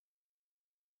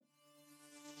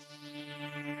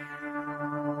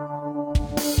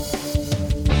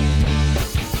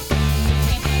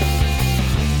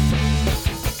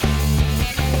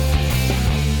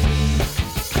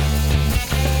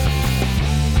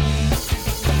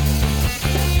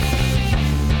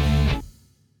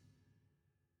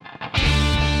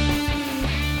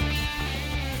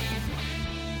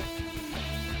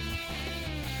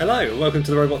Hello, welcome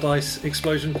to the Robot Dice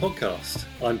Explosion podcast.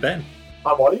 I'm Ben.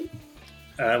 I'm Ollie.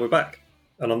 And we're back.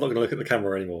 And I'm not going to look at the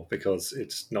camera anymore because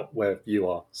it's not where you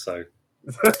are. So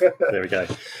there we go.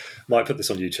 Might put this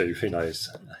on YouTube, who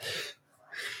knows.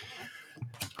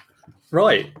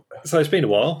 Right, so it's been a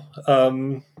while.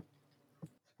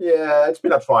 Yeah, it's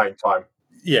been a trying time.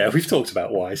 Yeah, we've talked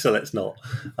about why, so let's not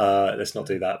do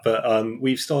that. But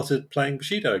we've started playing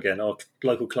Bushido again. Our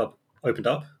local club opened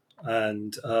up,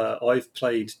 and I've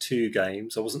played 2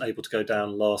 games. I wasn't able to go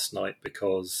down last night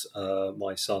because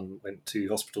my son went to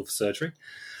hospital for surgery,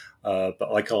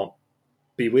 but I can't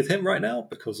be with him right now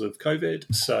because of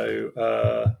COVID. So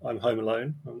I'm home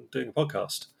alone. I'm doing a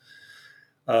podcast.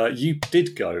 You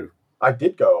did go. I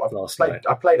did go.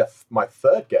 I played my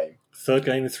third game. Third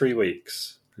game in 3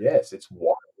 weeks. Yes, it's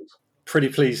wild. Pretty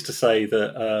pleased to say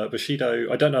that Bushido,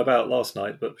 I don't know about last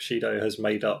night, but Bushido has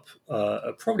made up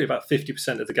probably about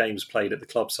 50% of the games played at the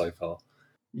club so far.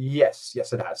 Yes,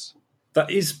 it has. That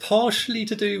is partially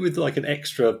to do with like an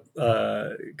extra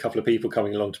couple of people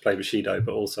coming along to play Bushido,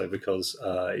 but also because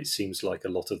it seems like a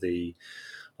lot of the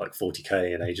like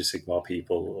 40k and Age of Sigmar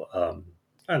people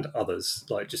and others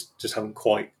like just haven't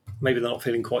quite, maybe they're not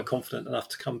feeling quite confident enough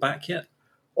to come back yet.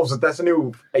 Also, there's a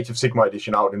new Age of Sigmar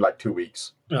edition out in like 2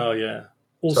 weeks. Oh, yeah.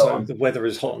 Also, the weather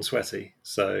is hot and sweaty.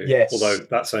 So, yes. Although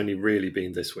that's only really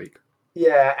been this week.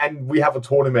 Yeah, and we have a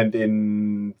tournament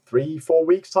in 3-4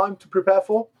 weeks' time to prepare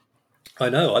for. I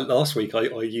know. Last week, I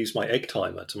used my egg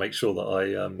timer to make sure that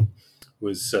I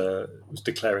was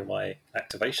declaring my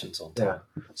activations on time.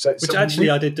 Yeah. Which actually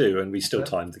I did do, and we still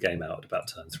timed the game out at about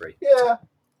turn 3. Yeah.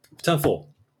 Turn 4.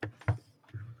 I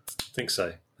think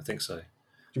so. I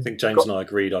think James and I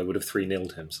agreed I would have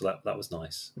 3-0'd him, so that was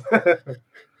nice.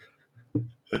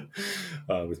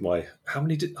 With my, how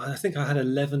many did I think I had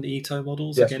 11 Ito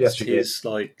models against his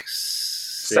like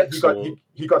 6.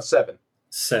 He got 7.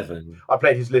 7. I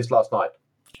played his list last night.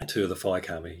 2 of the Fire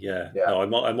Cami, yeah. No,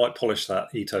 I might polish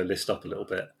that Ito list up a little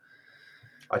bit.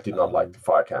 I did not like the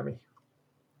Fire Cami.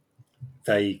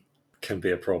 They can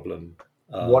be a problem.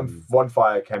 One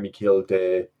Fire Cami killed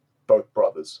both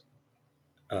brothers.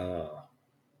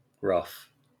 Rough.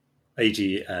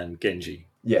 AG and Genji.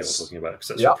 Yes. You're talking about, because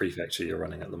that's your prefecture you're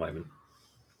running at the moment.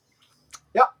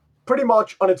 Yeah, pretty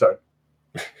much on its own.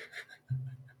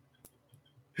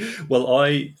 Well,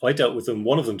 I dealt with them.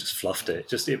 One of them just fluffed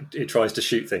it. It tries to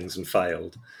shoot things and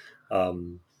failed.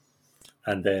 And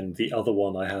then the other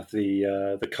one, I have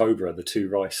the Cobra, the 2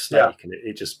 rice snake, and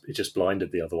it just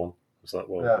blinded the other one. I was like,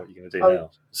 well, what are you going to do now?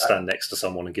 Stand next to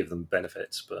someone and give them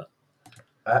benefits, but.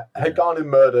 Hagani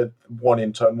murdered one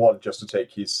in turn 1 just to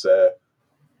take his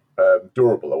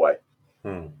durable away.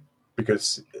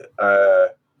 Because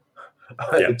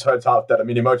it turns out that a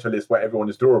mini-motor list where everyone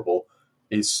is durable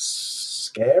is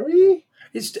scary.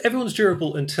 Everyone's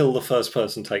durable until the first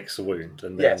person takes a wound.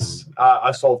 And then, yes,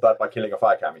 I solved that by killing a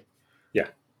Fire Cami. Yeah.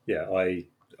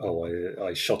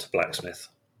 I shot a blacksmith,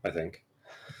 I think.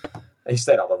 He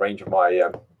stayed out of range of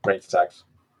my range attacks.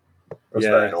 I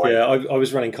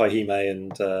was running Kaihime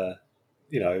and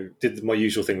did my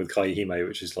usual thing with Kaihime,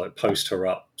 which is like post her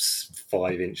up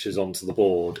 5 inches onto the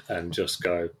board and just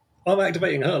go, I'm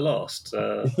activating her last.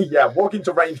 Walk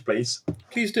into range, please.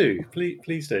 Please do.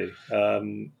 Please do.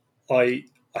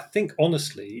 I think,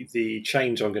 honestly, the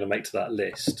change I'm going to make to that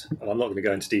list, and I'm not going to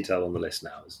go into detail on the list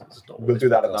now. We'll do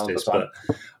that another time.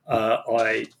 But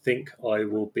I think I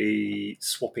will be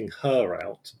swapping her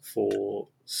out for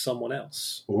someone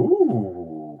else.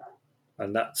 Ooh.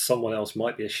 And that someone else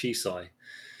might be a Shisai,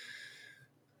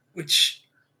 which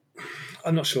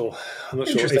I'm not sure.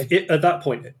 At that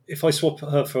point, if I swap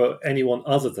her for anyone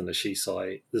other than a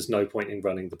Shisai, there's no point in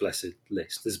running the Blessed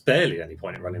list. There's barely any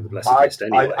point in running the Blessed list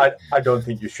anyway. I don't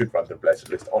think you should run the Blessed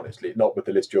list, honestly. Not with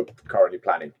the list you're currently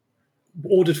planning.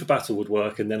 Ordered for battle would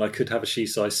work, and then I could have a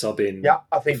Shisai sub in. Yeah,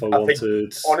 I think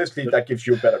honestly that gives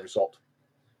you a better result.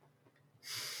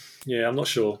 Yeah, I'm not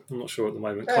sure at the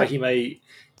moment. Yeah. Kaihime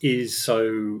is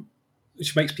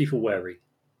which makes people wary.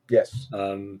 Yes.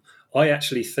 I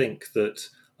actually think that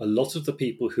a lot of the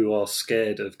people who are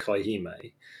scared of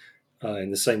Kaihime, in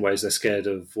the same way as they're scared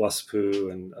of Wasapu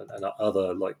and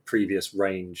other like previous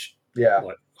range,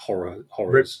 like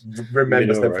horrors.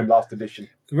 Remember them from last edition.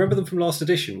 Remember them from last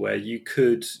edition, where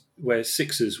where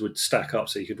 6s would stack up,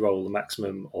 so you could roll the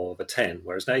maximum of a 10,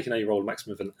 whereas now you can only roll a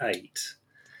maximum of an 8.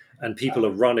 And people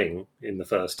are running in the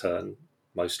first turn,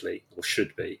 mostly, or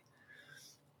should be.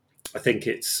 I think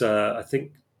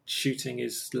shooting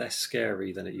is less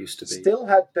scary than it used to be. Still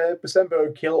had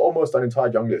Bazembo kill almost an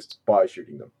entire young list by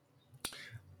shooting them.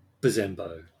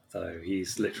 Bazembo, though,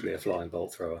 he's literally a flying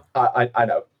bolt thrower. I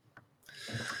know.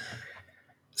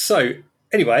 So,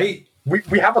 Anyway,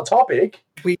 we have a topic.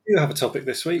 We do have a topic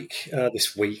this week.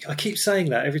 This week, I keep saying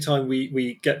that every time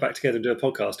we get back together and do a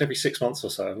podcast, every 6 months or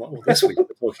so. I'm like, well, this week we're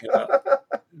talking about.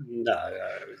 No,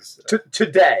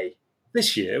 Today.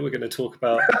 This year we're going to talk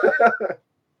about.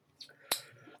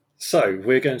 So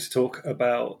we're going to talk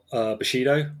about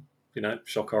Bushido. You know,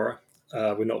 shock horror.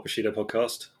 We're not a Bushido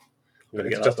podcast. I'm going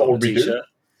to get that on a t-shirt.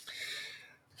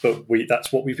 But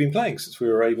that's what we've been playing since we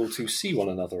were able to see one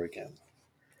another again.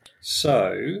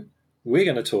 So we're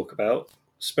going to talk about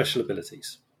special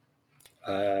abilities.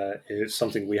 It's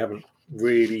something we haven't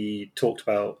really talked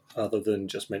about other than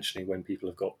just mentioning when people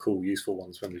have got cool, useful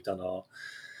ones when we've done our,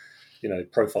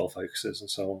 profile focuses and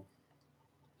so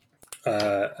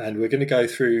on. And we're going to go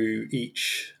through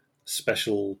each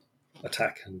special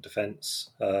attack and defense,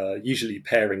 usually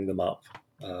pairing them up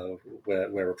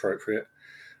where appropriate,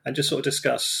 and just sort of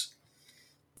discuss,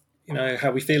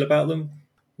 how we feel about them.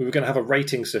 We were going to have a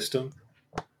rating system.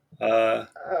 We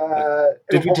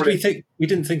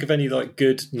didn't think of any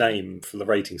good name for the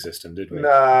rating system, did we?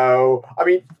 No. I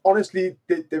mean, honestly,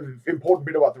 the important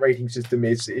bit about the rating system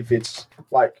is if it's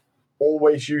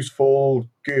always useful,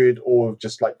 good, or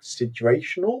just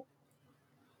situational.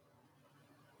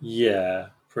 Yeah,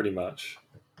 pretty much.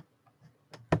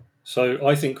 So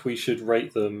I think we should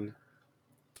rate them.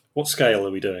 What scale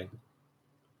are we doing?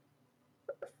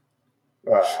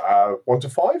 1 to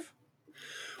 5?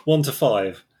 1 to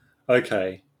 5.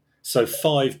 Okay. So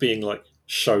 5 being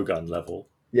Shogun level.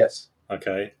 Yes.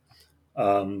 Okay.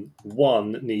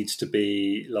 1 needs to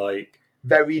be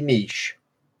very niche.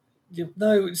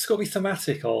 No, it's got to be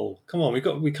thematic. Come on,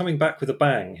 we're coming back with a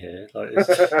bang here.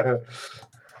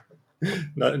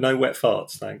 No wet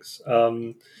farts, thanks.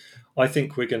 I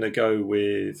think we're going to go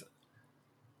with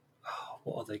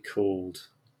what are they called?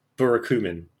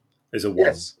 Burakumin is a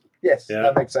 1. Yes, yeah?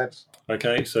 That makes sense.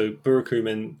 Okay, so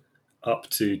Burakumin up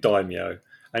to Daimyo,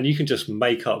 and you can just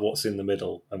make up what's in the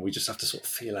middle, and we just have to sort of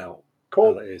feel out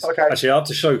cool. how that is. Okay. Actually, up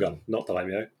to Shogun, not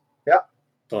Daimyo. Yeah.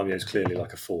 Daimyo's clearly a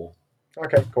 4.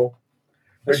 Okay, cool.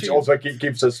 Which also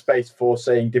gives us space for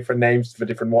saying different names for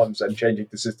different ones and changing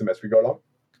the system as we go along.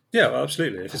 Yeah, well,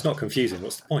 absolutely. If it's not confusing,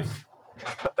 what's the point?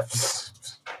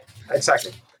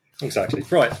 Exactly.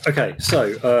 Right. Okay.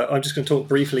 So I'm just going to talk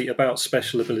briefly about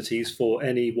special abilities for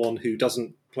anyone who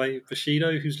doesn't play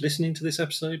Bushido, who's listening to this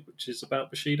episode, which is about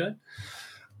Bushido.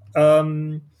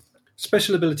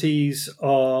 Special abilities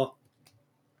are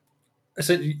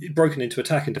essentially broken into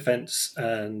attack and defense,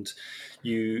 and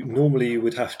you normally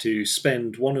would have to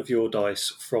spend one of your dice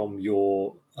from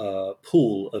your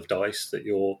pool of dice that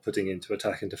you're putting into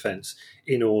attack and defense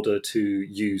in order to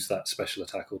use that special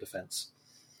attack or defense.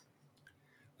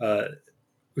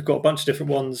 We've got a bunch of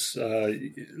different ones, a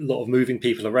lot of moving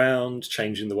people around,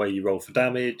 changing the way you roll for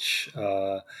damage,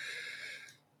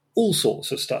 all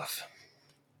sorts of stuff.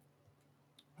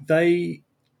 They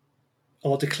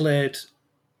are declared,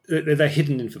 they're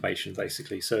hidden information,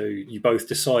 basically. So you both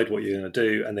decide what you're going to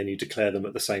do, and then you declare them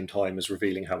at the same time as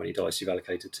revealing how many dice you've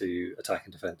allocated to attack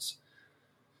and defense.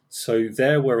 So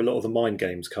there where a lot of the mind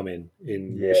games come in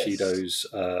Bushido's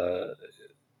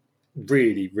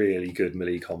really, really good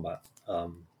melee combat.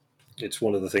 It's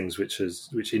one of the things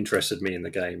which interested me in the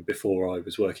game before I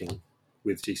was working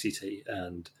with GCT,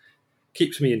 and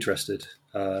keeps me interested,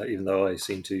 even though I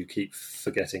seem to keep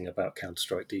forgetting about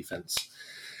Counter-Strike defense.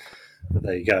 But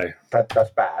there you go. That's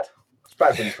bad. It's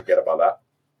bad when you forget about that.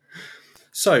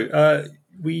 So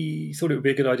we thought it would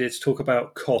be a good idea to talk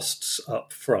about costs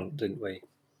up front, didn't we?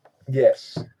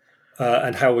 Yes.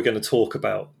 And how we're going to talk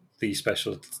about these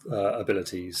special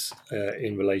abilities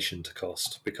in relation to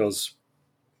cost, because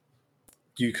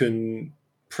you can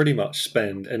pretty much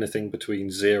spend anything between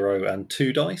 0 and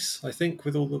 2 dice, I think,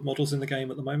 with all the models in the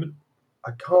game at the moment.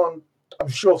 I'm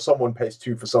sure someone pays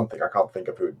 2 for something. I can't think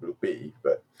of who it will be,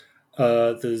 but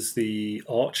there's the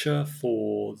archer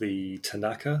for the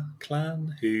Tanaka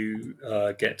clan who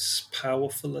gets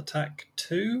powerful attack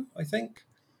 2, I think.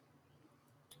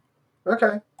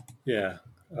 Okay. Yeah.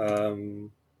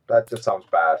 That just sounds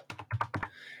bad.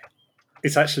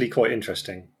 It's actually quite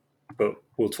interesting, but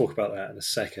we'll talk about that in a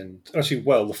second. Actually,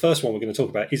 the first one we're going to talk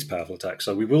about is powerful attack,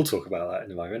 so we will talk about that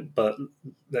in a moment, but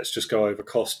let's just go over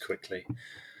cost quickly.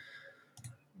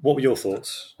 What were your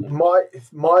thoughts? My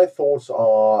thoughts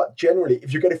are, generally,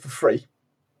 if you get it for free,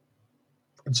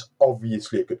 it's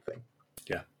obviously a good thing.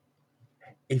 Yeah.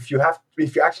 If you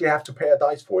actually have to pay a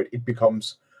dice for it, it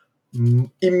becomes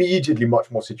immediately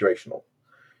much more situational.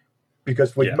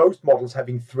 Because with most models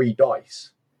having 3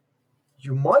 dice,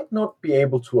 you might not be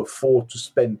able to afford to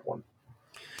spend one.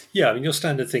 Yeah, I mean, your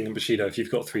standard thing in Bushido, if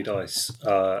you've got 3 dice,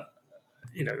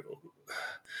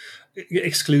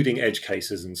 excluding edge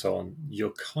cases and so on,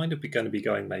 you're kind of going to be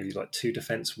going maybe like 2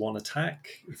 defense, 1 attack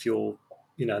if you're,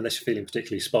 unless you're feeling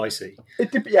particularly spicy.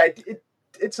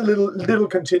 It's a little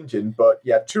contingent, but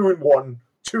 2 and 1.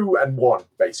 2 and 1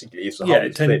 basically. Is how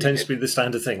it tends to be the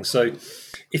standard thing. So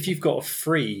if you've got a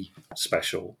free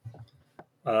special,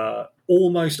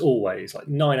 almost always, like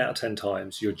 9 out of 10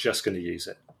 times, you're just going to use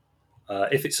it.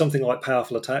 If it's something like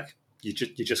powerful attack, you're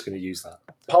just going to use that.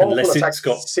 Powerful attack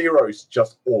zeros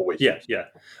just always. Yeah.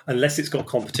 Unless it's got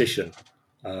competition.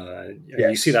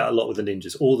 You see that a lot with the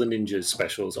ninjas. All the ninjas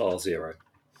specials are 0.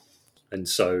 And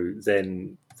so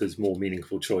then there's more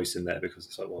meaningful choice in there because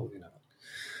it's like, well,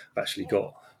 I've actually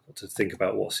got to think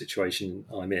about what situation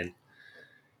I'm in.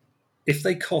 If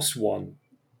they cost 1,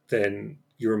 then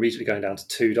you're immediately going down to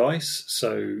 2 dice.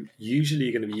 So usually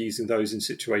you're going to be using those in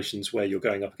situations where you're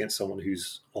going up against someone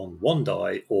who's on 1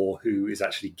 die or who is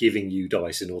actually giving you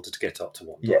dice in order to get up to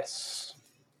 1 die. Yes.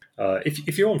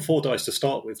 If you're on 4 dice to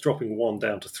start with, dropping 1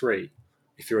 down to 3,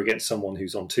 if you're against someone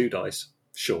who's on 2 dice,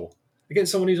 sure.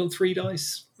 Against someone who's on 3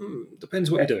 dice,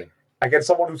 depends what you're doing. Against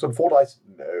someone who's on 4 dice,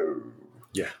 no.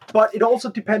 Yeah. But it also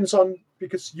depends on,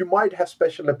 because you might have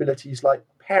special abilities like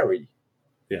parry.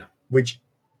 Yeah. Which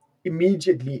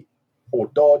immediately,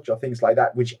 or dodge or things like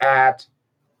that, which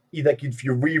either give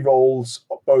you rerolls,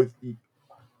 or both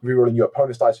rerolling your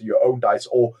opponent's dice or your own dice,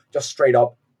 or just straight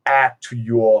up add to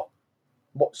your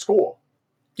score.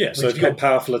 Yeah, so if you've got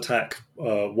powerful attack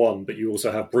 1, but you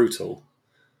also have brutal,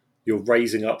 you're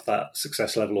raising up that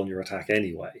success level on your attack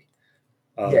anyway.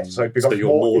 So you're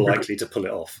more likely to pull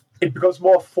it off. It becomes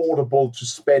more affordable to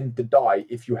spend the die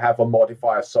if you have a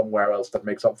modifier somewhere else that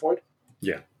makes up for it.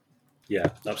 Yeah,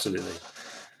 absolutely.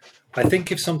 I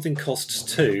think if something costs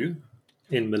 2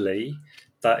 in melee,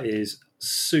 that is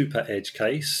super edge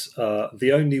case.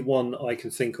 The only one I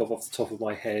can think of off the top of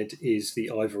my head is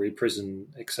the Ivory Prison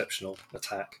exceptional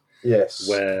attack. Yes.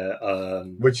 Where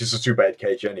which is a super edge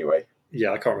cage anyway.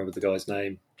 Yeah, I can't remember the guy's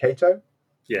name. Kato?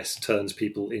 Yes, turns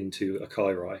people into a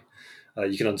Kairai.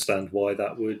 You can understand why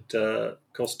that would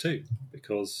cost 2,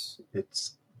 because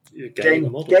it's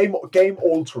game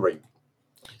altering.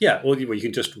 Yeah, or you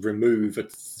can just remove a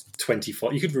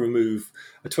 25. You could remove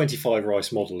a 25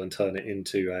 rice model and turn it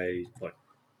into a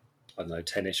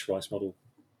 10-ish rice model,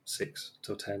 6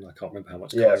 to 10. I can't remember how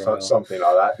much. Yeah, something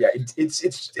like that. Yeah,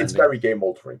 it's very game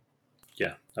altering.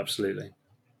 Yeah, absolutely.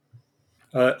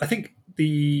 I think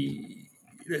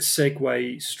let's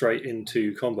segue straight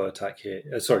into combo attack here.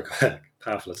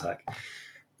 Powerful attack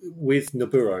with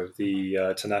Noburo,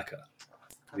 the Tanaka.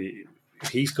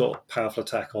 He's got powerful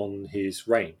attack on his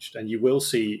ranged, and you will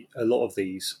see a lot of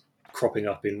these cropping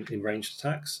up in ranged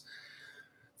attacks.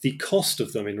 The cost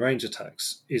of them in ranged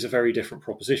attacks is a very different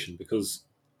proposition because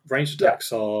ranged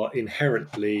attacks are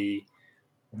inherently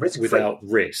without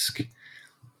risk.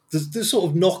 There's sort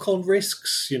of knock-on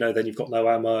risks, then you've got no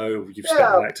ammo, you've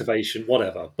spent an activation,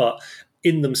 whatever. But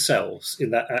in themselves,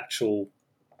 in that actual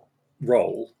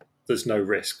roll, there's no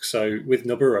risk. So with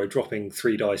Noburo dropping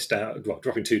 2 dice,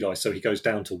 so he goes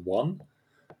down to 1,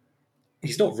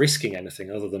 he's not risking anything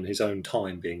other than his own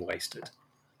time being wasted.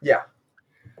 Yeah.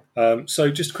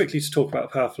 So just quickly to talk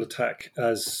about powerful attack,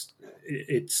 as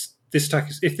if this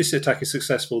attack is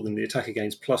successful, then the attacker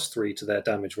gains +3 to their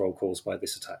damage roll caused by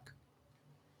this attack.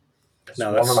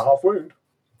 Now that's 1.5 wound.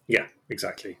 Yeah,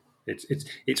 exactly.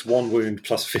 It's 1 wound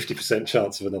plus 50%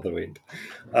 chance of another wound.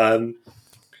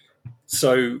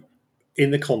 So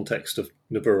in the context of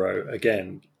Noburo,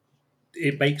 again,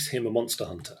 it makes him a monster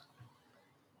hunter.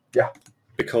 Yeah.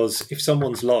 Because if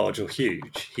someone's large or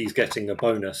huge, he's getting a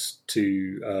bonus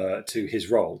to his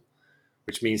roll,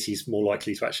 which means he's more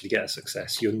likely to actually get a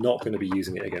success. You're not going to be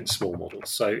using it against small models.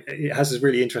 So it has this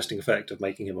really interesting effect of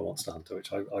making him a monster hunter,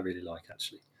 which I really like,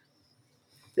 actually.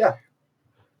 Yeah.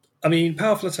 I mean,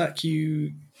 powerful attack,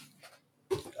 I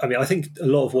think a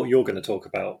lot of what you're going to talk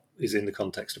about is in the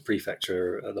context of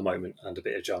Prefecture at the moment and a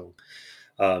bit of Jung.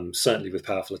 Certainly with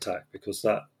powerful attack, because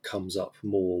that comes up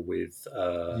more with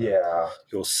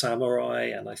your samurai,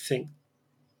 and I think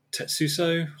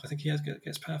Tetsuso, I think he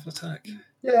gets powerful attack.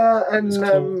 Yeah,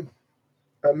 and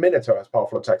Minato has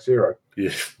powerful attack 0.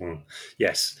 Yeah.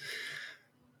 Yes.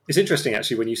 It's interesting,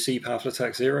 actually, when you see powerful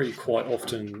attack 0, you quite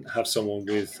often have someone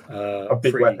with a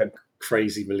big weapon,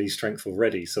 crazy melee strength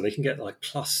already, so they can get like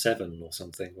 +7 or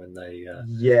something when they.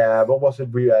 Yeah, what was it?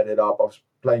 We added up. I was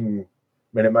playing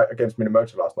against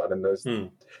Minamoto last night, and there's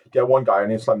one guy,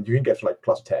 and it's like you can get to like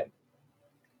 +10.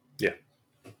 Yeah.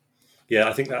 Yeah,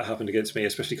 I think that happened against me,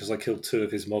 especially because I killed 2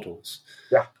 of his models.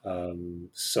 Yeah.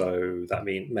 So that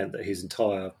meant that his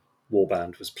entire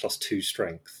warband was +2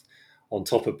 strength, on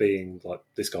top of being like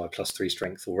this guy +3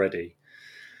 strength already.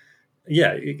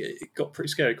 yeah, it got pretty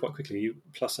scary quite quickly.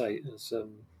 +8 is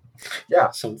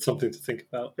something to think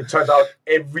about. It turns out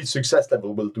every success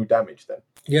level will do damage then.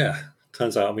 Yeah,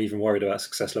 turns out I'm even worried about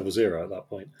success level 0 at that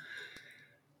point.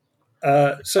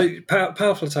 So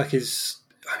powerful attack is,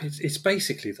 it's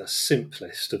basically the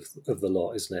simplest of the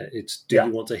lot, isn't it? It's you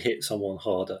want to hit someone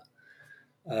harder?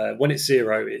 When it's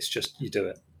 0, it's just you do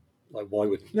it. Like, why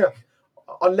wouldn't you? Yeah,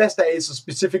 unless there is a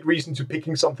specific reason to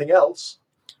picking something else.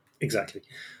 Exactly.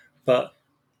 But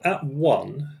at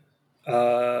 1,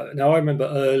 now I remember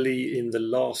early in the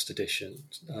last edition,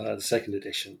 the second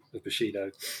edition of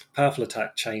Bushido, powerful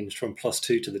attack changed from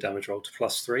 +2 to the damage roll to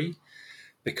 +3,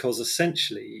 because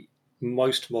essentially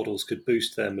most models could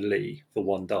boost their melee for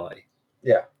 1 die.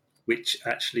 Yeah. Which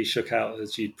actually shook out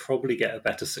as you'd probably get a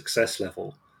better success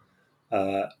level.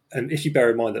 And if you bear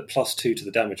in mind that +2 to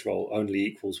the damage roll only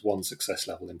equals 1 success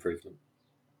level improvement.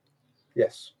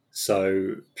 Yes.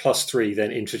 So +3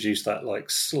 then introduced that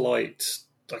slight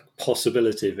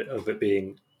possibility of it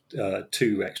being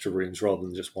 2 extra wounds rather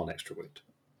than just 1 extra wound.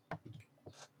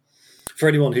 For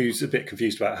anyone who's a bit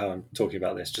confused about how I'm talking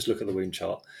about this, just look at the wound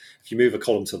chart. If you move a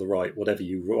column to the right, whatever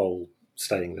you roll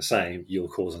staying the same, you'll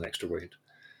cause an extra wound.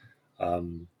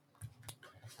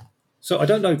 So I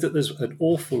don't know that there's an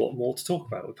awful lot more to talk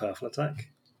about with powerful attack.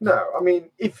 No, I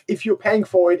mean, if you're paying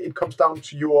for it, it comes down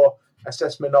to your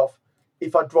assessment of,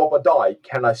 if I drop a die,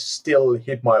 can I still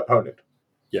hit my opponent?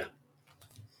 Yeah.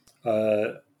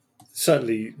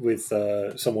 Certainly with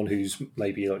someone who's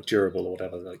maybe durable or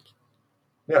whatever,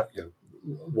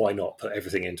 why not put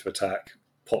everything into attack,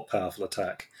 pop powerful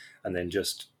attack, and then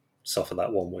just suffer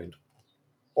that 1 wound?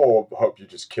 Or hope you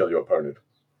just kill your opponent.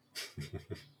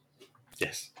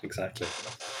 Yes, exactly.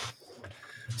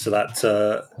 So that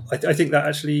I think that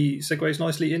actually segues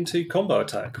nicely into combo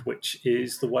attack, which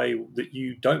is the way that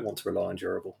you don't want to rely on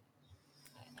durable.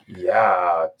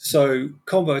 Yeah. So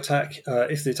combo attack,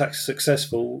 if the attack's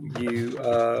successful, you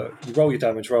roll your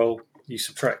damage roll, you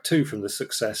subtract 2 from the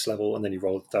success level, and then you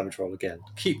roll the damage roll again.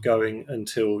 Keep going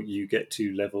until you get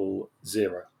to level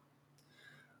 0.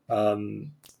 Now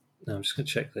I'm just going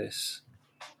to check this.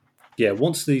 Yeah,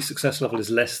 once the success level is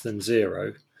less than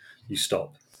 0, you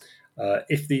stop.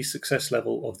 If the success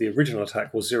level of the original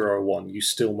attack was 0 or 1, you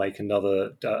still make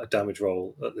another damage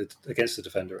roll against the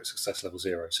defender at success level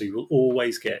 0. So you will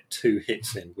always get 2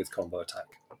 hits in with combo attack.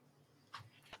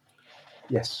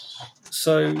 Yes.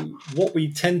 So what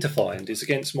we tend to find is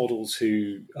against models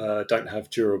who don't have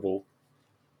durable,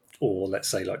 or let's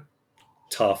say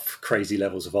tough, crazy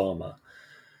levels of armor,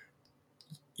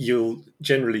 you'll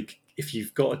generally, if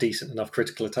you've got a decent enough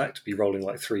critical attack to be rolling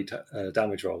 3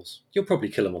 damage rolls, you'll probably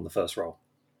kill them on the first roll.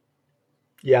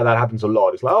 Yeah, that happens a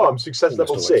lot. It's like, I'm success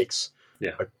level 6.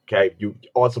 Yeah. Okay, you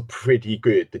odds are pretty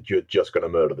good that you're just going to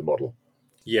murder the model.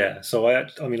 Yeah, so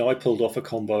I pulled off a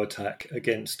combo attack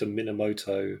against a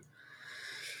Minamoto.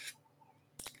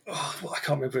 I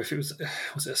can't remember if it was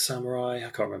it a samurai? I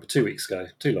can't remember. 2 weeks ago,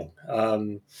 too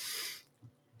long.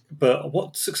 But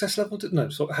what success level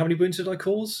so how many wounds did I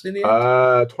cause in the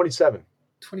end? 27.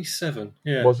 27.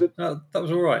 Yeah. Was it? That was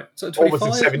all right. So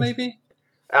 25 maybe?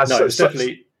 No, it was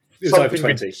definitely. It was over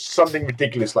 20. Something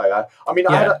ridiculous like that. I mean,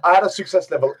 I had a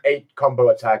success level 8 combo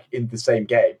attack in the same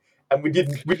game, and we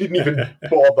didn't even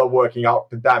bother working out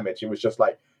the damage. It was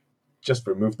just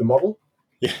remove the model.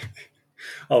 Yeah.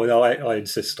 Oh no, I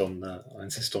insist on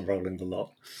rolling the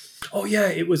lot. Oh yeah,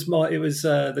 it was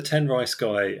the Tenrice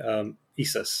guy,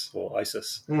 Isis for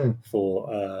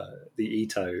the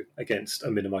Ito against a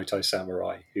Minamoto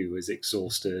samurai who was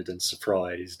exhausted and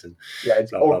surprised and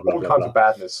it's all kinds of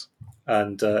badness.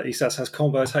 And Isis has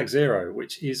combo attack 0,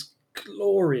 which is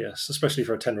glorious, especially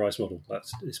for a Tenrice model.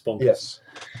 It's bonkers. Yes.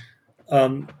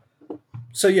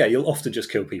 So yeah, you'll often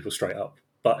just kill people straight up.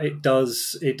 But it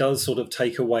does sort of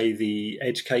take away the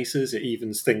edge cases. It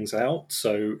evens things out.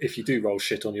 So if you do roll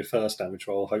shit on your first damage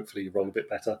roll, hopefully you roll a bit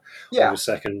better on your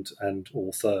second and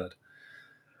or third.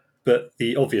 But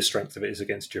the obvious strength of it is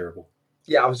against durable.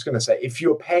 Yeah, I was going to say, if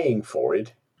you're paying for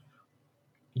it,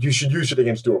 you should use it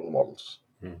against durable models.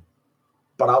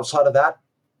 But outside of that,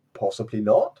 possibly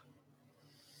not.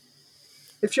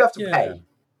 If you have to pay.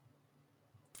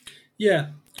 Yeah,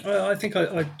 I think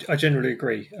I generally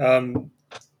agree.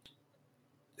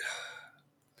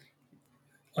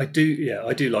 I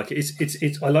do like it.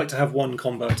 It's I like to have one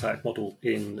combo attack model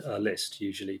in a list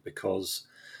usually because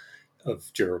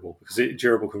of durable, because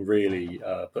durable can really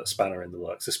put a spanner in the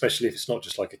works, especially if it's not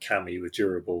just like a Kami with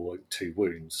durable 2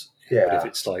 wounds. Yeah. But if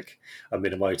it's like a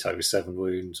Minamoto with 7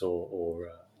 wounds, or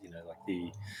like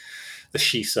the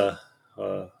Shisa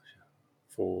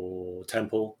for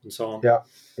Temple and so on.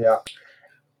 Yeah.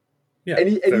 Yeah,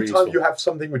 anytime you have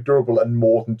something with durable and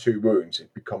more than 2 wounds,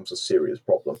 it becomes a serious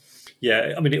problem.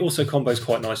 Yeah, I mean, it also combos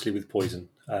quite nicely with poison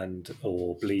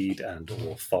or bleed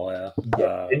or fire.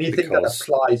 Yeah, anything that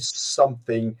applies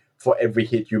something for every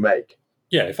hit you make.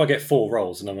 Yeah, if I get 4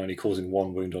 rolls and I'm only causing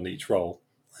 1 wound on each roll,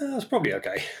 that's probably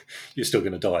okay. You're still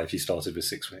going to die if you started with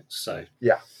 6 wounds. So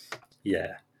yeah.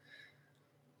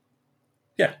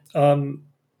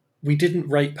 We didn't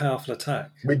rate powerful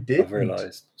attack. We did. I've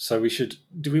realised. So we should.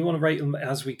 Do we want to rate them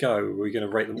as we go? Or are we going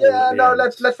to rate them?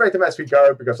 Let's rate them as we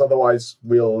go, because otherwise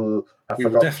we'll have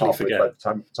forgotten halfway by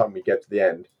the time we get to the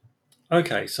end.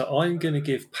 Okay, so I'm going to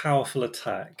give powerful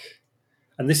attack,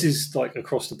 and this is like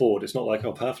across the board. It's not like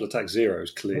powerful attack 0 is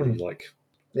clearly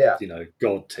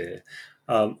god tier.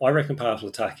 I reckon powerful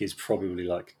attack is probably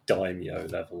like daimyo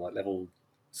level,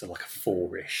 so like a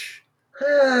 4-ish.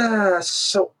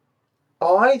 So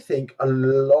I think a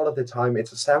lot of the time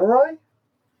it's a samurai.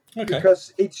 Okay.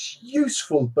 Because it's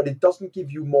useful, but it doesn't give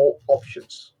you more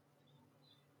options.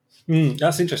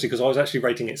 That's interesting, because I was actually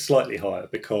rating it slightly higher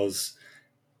because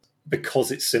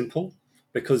it's simple,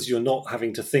 because you're not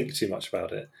having to think too much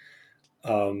about it.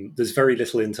 There's very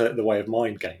little in the way of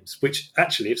mind games, which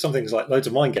actually, if something's like loads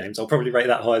of mind games, I'll probably rate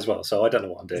that high as well. So I don't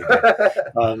know what I'm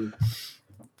doing.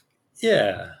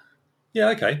 Yeah,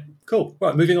 okay, cool.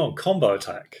 Right, moving on. Combo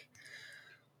attack.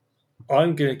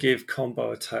 I'm going to give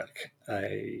combo attack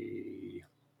I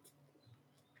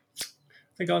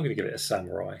think I'm going to give it a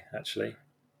samurai, actually.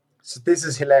 So this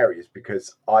is hilarious,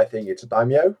 because I think it's a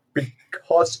daimyo,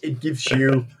 because it gives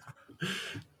you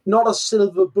not a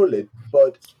silver bullet,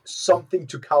 but something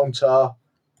to counter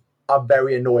a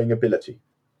very annoying ability.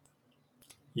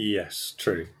 Yes,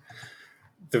 true.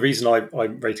 The reason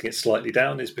I'm rating it slightly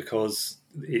down is because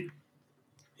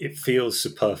it feels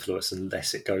superfluous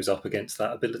unless it goes up against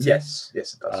that ability. Yes,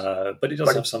 it does. But it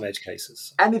does have some edge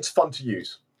cases. And it's fun to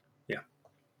use. Yeah.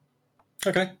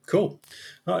 Okay, cool.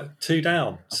 All right, 2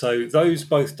 down. So those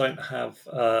both don't have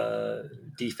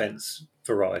defense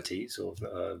varieties or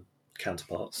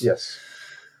counterparts. Yes.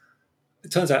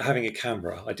 It turns out having a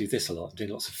camera, I do this a lot. I'm doing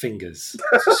lots of fingers.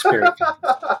 Spirit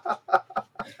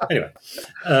Anyway,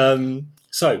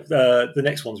 so the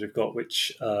next ones we've got,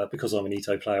 which because I'm an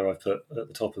Ito player, I've put at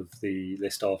the top of the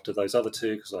list after those other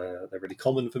 2 because they're really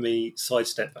common for me: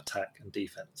 sidestep, attack, and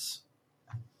defense.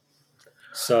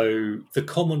 So the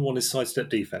common one is sidestep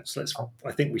defense.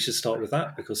 I think we should start with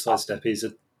that, because sidestep is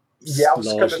a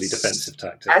largely defensive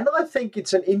tactic. And I think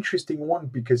it's an interesting one,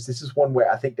 because this is one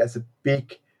where I think there's a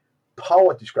big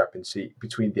power discrepancy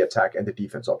between the attack and the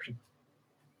defense option.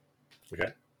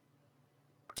 Okay.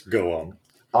 Go on.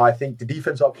 I think the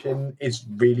defense option is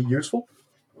really useful.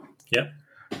 Yeah.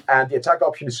 And the attack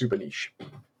option is super niche.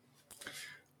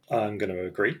 I'm going to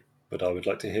agree, but I would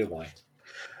like to hear why.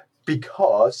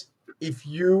 Because if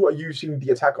you are using the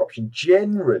attack option,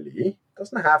 generally,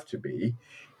 doesn't have to be,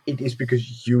 it is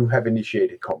because you have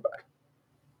initiated combat.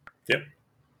 Yep.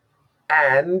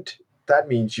 And that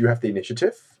means you have the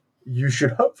initiative. You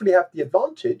should hopefully have the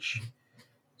advantage.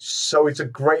 So it's a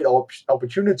great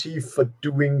opportunity for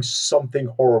doing something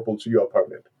horrible to your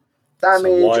opponent.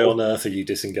 Damage. So why on earth are you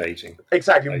disengaging?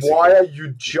 Exactly. Basically. Why are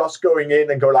you just going in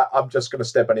and go like, I'm just going to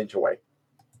step an inch away?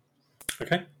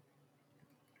 Okay.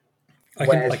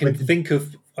 I can think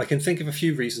of a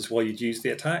few reasons why you'd use the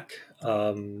attack.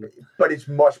 But it's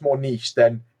much more niche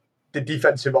than the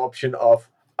defensive option of,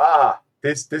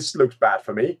 this looks bad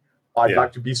for me. I'd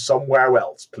like to be somewhere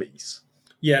else, please.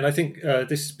 Yeah, and I think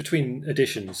this between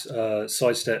editions,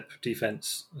 sidestep,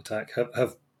 defense, attack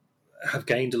have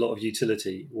gained a lot of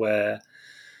utility. Where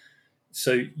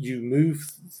so you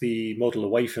move the model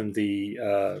away from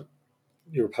the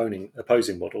your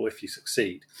opposing model. If you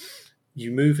succeed,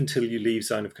 you move until you leave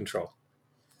zone of control.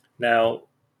 Now,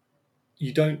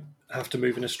 you don't have to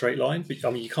move in a straight line. But,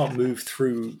 I mean, you can't move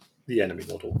through the enemy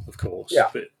model, of course. Yeah.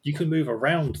 But you can move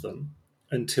around them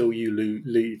until you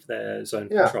leave their zone of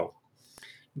control.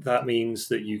 That means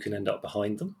that you can end up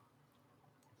behind them.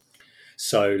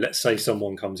 So let's say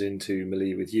someone comes into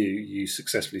melee with you, you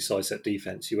successfully sidestep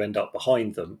defense, you end up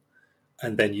behind them,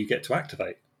 and then you get to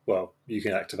activate. Well, you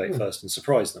can activate first and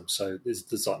surprise them. So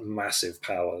there's like massive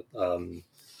power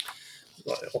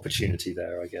opportunity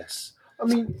there, I guess. I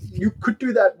mean, you could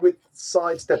do that with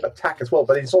sidestep attack as well,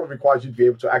 but it sort of requires you to be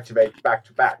able to activate back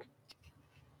to back.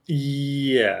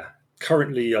 Yeah.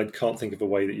 Currently, I can't think of a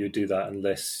way that you'd do that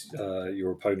unless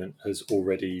your opponent has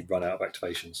already run out of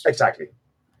activations. Exactly.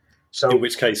 So, in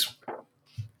which case,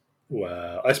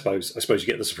 well, I suppose you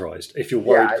get the surprise. If you're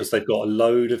worried because they've got a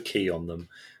load of key on them,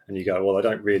 and you go, well, I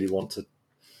don't really want to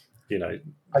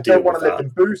I don't want to let them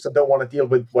boost. I don't want to deal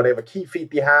with whatever key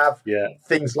feat they have. Yeah.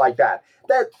 Things like that.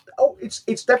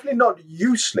 It's definitely not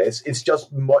useless. It's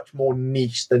just much more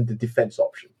niche than the defense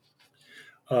option.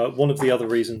 One of the other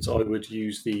reasons I would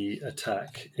use the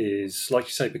attack is, like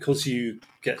you say, because you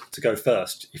get to go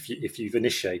first. If you've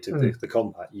initiated the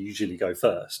combat, you usually go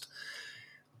first.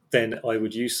 Then I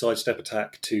would use sidestep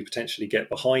attack to potentially get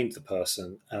behind the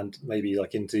person and maybe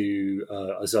like into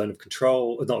a zone of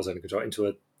control, not a zone of control, into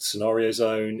a scenario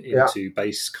zone, into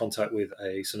base contact with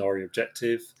a scenario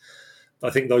objective. I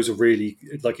think those are really,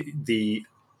 like, the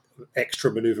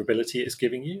extra maneuverability it's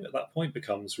giving you at that point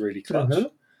becomes really clutch. Mm-hmm.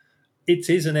 It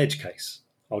is an edge case.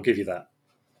 I'll give you that.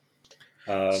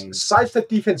 Sidestep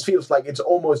defense feels like it's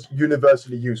almost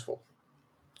universally useful.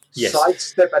 Yes.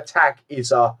 Sidestep attack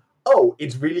is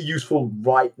it's really useful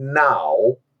right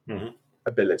now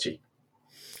ability.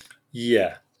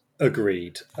 Yeah,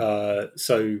 agreed.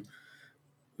 So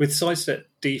with sidestep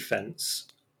defense,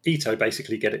 Ito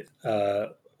basically get it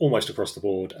almost across the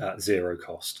board at 0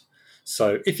 cost.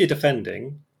 So if you're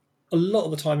defending, a lot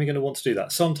of the time you're going to want to do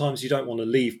that. Sometimes you don't want to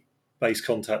leave base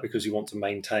contact because you want to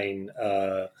maintain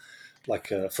for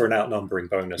an outnumbering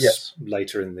bonus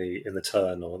later in the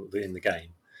turn or in the game.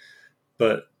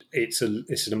 But it's an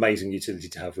amazing utility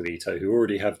to have with Ito, who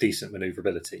already have decent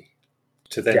maneuverability,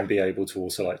 to then be able to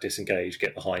also like disengage,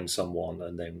 get behind someone,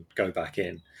 and then go back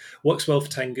in. Works well for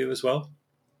Tengu as well,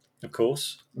 of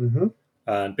course. Mm-hmm.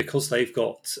 And because they've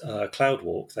got Cloud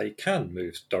Walk, they can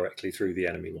move directly through the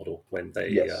enemy model when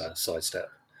they sidestep.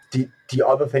 The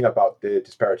other thing about the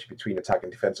disparity between attack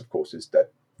and defense, of course, is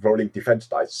that rolling defense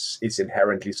dice is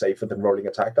inherently safer than rolling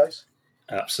attack dice.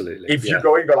 Absolutely. If you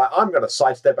go like, I'm going to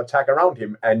sidestep attack around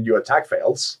him, and your attack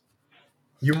fails,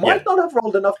 you might not have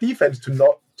rolled enough defense to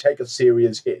not take a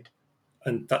serious hit.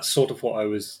 And that's sort of what I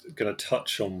was going to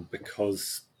touch on,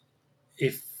 because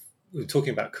if we're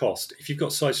talking about cost, if you've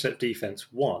got sidestep defense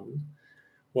 1,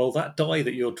 well, that die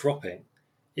that you're dropping,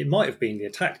 it might have been the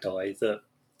attack die that,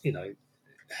 you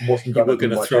were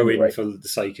going to throw in for the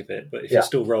sake of it. But if you're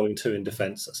still rolling 2 in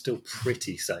defense, that's still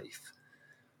pretty safe.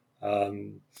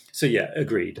 So yeah,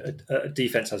 agreed.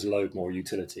 Defense has a load more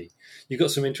utility. You've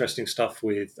got some interesting stuff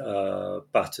with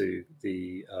Batu,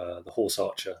 the horse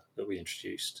archer that we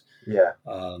introduced. Yeah,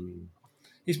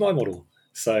 he's my model,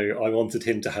 so I wanted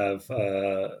him to have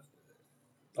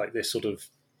like this sort of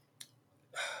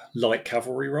light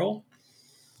cavalry role,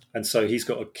 and so he's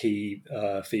got a key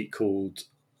feat called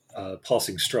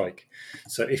Passing Strike.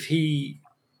 So if he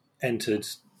entered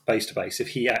base to base, if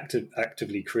he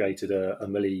actively created a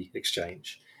melee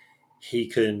exchange, he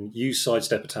can use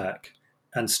sidestep attack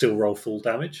and still roll full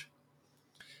damage.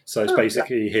 So it's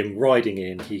basically him riding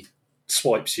in, he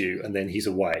swipes you, and then he's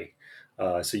away.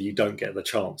 So you don't get the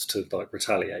chance to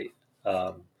retaliate.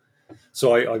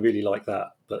 So I really like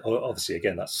that. But obviously,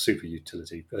 again, that's super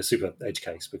utility, super edge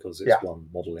case, because it's one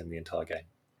model in the entire game.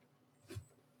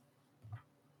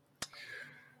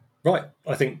 Right,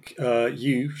 I think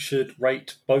you should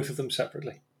rate both of them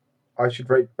separately. I should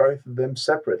rate both of them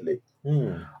separately.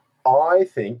 I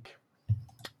think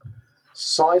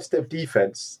sidestep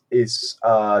defense is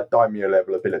a daimyo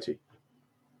level ability,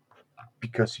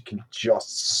 because you can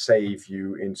just save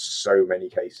you in so many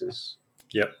cases.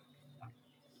 Yep.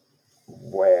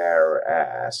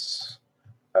 Whereas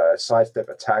sidestep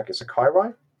attack is a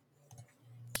Kairai.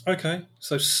 Okay,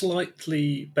 so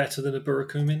slightly better than a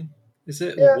Burakumin. Is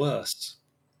it, or worse?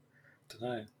 I don't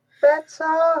know.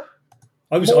 Better.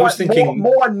 I was thinking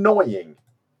more annoying.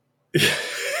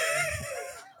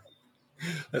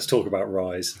 Let's talk about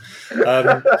Rise.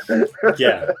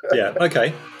 Yeah.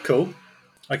 Okay, cool.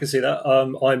 I can see that.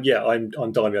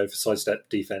 I'm daimyo for sidestep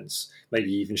defense.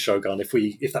 Maybe even Shogun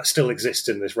if that still exists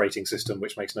in this rating system,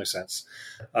 which makes no sense.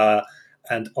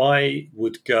 And I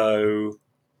would go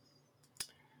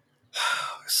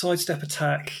sidestep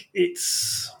attack.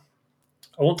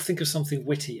 I want to think of something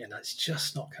witty, and it's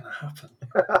just not going to happen.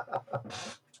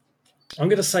 I'm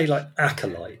going to say like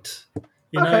Acolyte.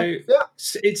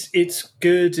 It's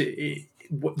good.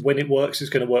 When it works, it's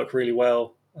going to work really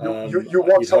well. You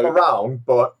want some around,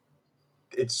 but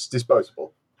it's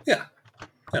disposable. Yeah,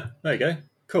 there you go.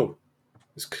 Cool.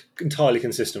 It's entirely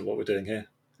consistent what we're doing here.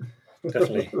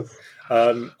 Definitely.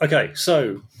 Okay,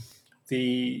 so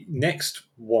the next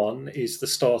one is the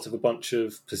start of a bunch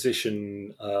of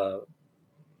position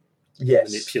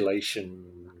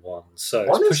manipulation ones. So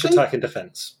honestly, it's push, attack, and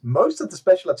defense. Most of the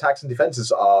special attacks and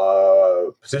defenses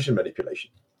are position manipulation.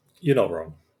 You're not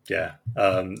wrong. Yeah.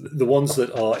 The ones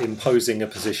that are imposing a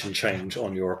position change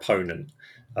on your opponent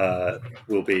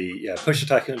will be push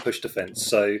attack and push defense.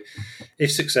 So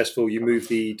if successful, you move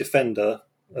the defender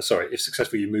If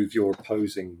successful, you move your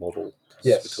opposing model.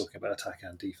 Yes. We're talking about attack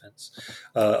and defense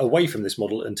away from this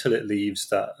model until it leaves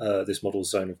this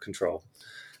model's zone of control.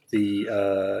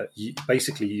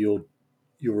 Basically, you're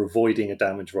avoiding a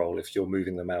damage roll if you're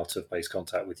moving them out of base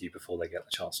contact with you before they get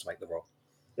the chance to make the roll.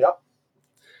 Yep.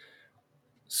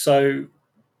 So,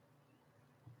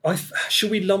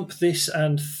 should we lump this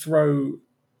and throw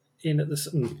in at this?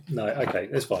 No, okay,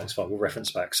 it's fine. We'll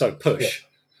reference back. So, push. Yeah.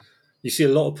 You see a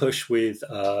lot of push with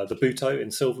the Buto in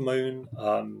Silvermoon.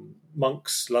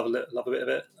 Monks love a bit of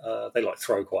it. They like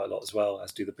throw quite a lot as well,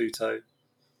 as do the Buto.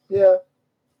 Yeah.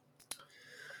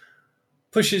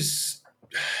 Push is...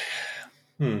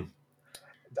 I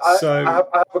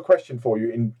have a question for you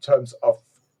in terms of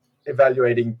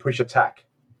evaluating push attack.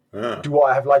 Do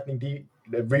I have lightning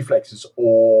reflexes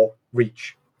or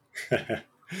reach?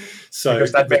 So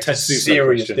because that makes a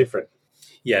serious difference.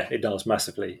 Yeah, it does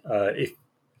massively.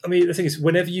 The thing is,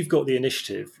 whenever you've got the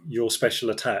initiative, your special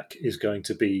attack is going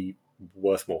to be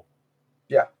worth more.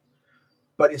 Yeah,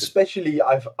 but especially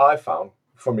I've found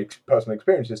from personal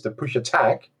experiences that push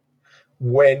attack,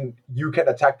 when you can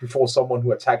attack before someone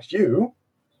who attacks you,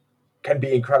 can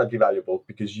be incredibly valuable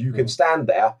because you can stand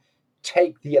there,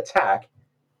 take the attack,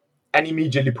 and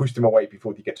immediately push them away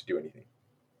before they get to do anything.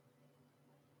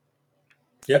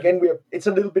 Yeah. Again, it's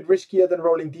a little bit riskier than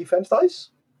rolling defense dice.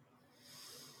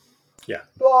 Yeah.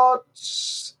 But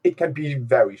it can be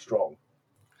very strong.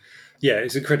 Yeah,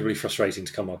 it's incredibly frustrating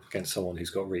to come up against someone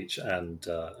who's got reach and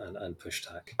push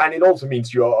attack. And it also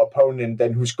means your opponent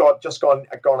then who's just gone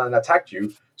and attacked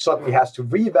you suddenly has to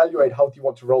reevaluate how they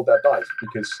want to roll their dice,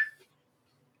 because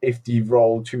if they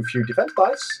roll too few defense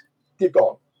dice, they're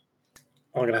gone.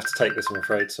 I'm going to have to take this, I'm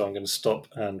afraid, so I'm going to stop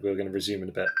and we're going to resume in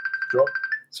a bit. Sure.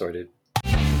 Sorry, dude.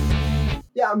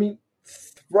 Yeah,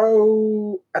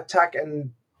 throw, attack,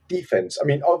 and defense.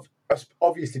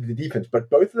 Obviously the defense, but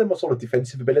both of them are sort of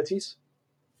defensive abilities.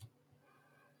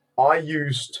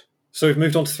 So we've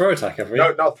moved on to throw attack, have we?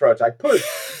 No, not throw attack. Push.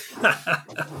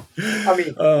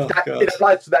 It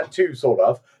applies to that too, sort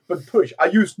of. But push. I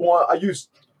used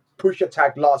push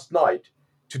attack last night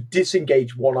to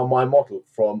disengage one of my model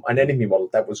from an enemy model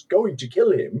that was going to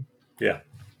kill him. Yeah.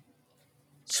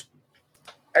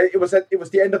 It was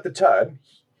the end of the turn.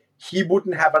 He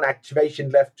wouldn't have an activation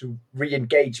left to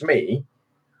re-engage me.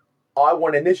 I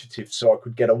won initiative so I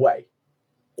could get away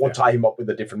or tie him up with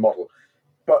a different model.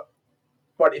 But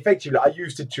effectively, I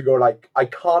used it to go I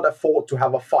can't afford to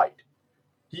have a fight.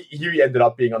 He ended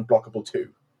up being unblockable too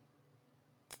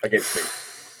against me,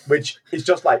 which is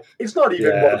just it's not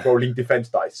even worth rolling defense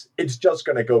dice. It's just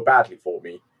going to go badly for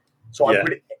me. So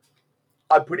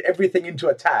I put everything into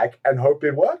attack and hope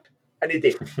it worked, and it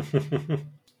did.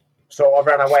 So I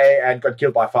ran away and got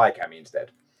killed by Fire Cammy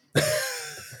instead.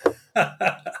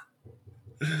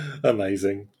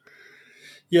 Amazing.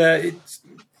 Yeah, it's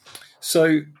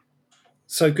so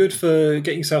good for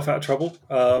getting yourself out of trouble.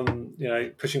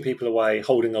 Pushing people away,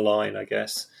 holding the line, I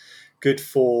guess. Good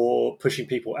for pushing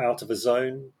people out of a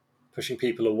zone, pushing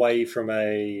people away from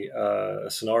a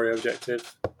scenario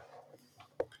objective.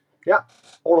 Yeah,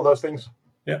 all of those things.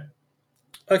 Yeah.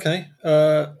 Okay.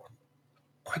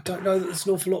 I don't know that there's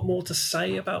an awful lot more to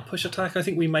say about push attack. I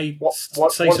think we may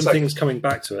say some things coming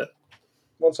back to it.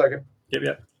 1 second.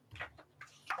 Yep.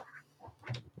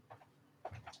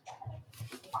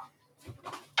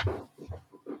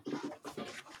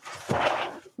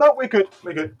 No, we're good.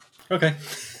 Okay.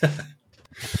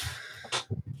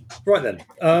 Right then.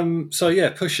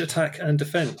 Push, attack, and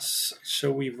defense.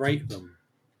 Shall we rate them?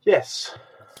 Yes.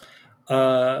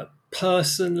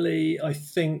 Personally, I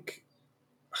think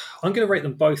I'm going to rate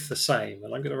them both the same,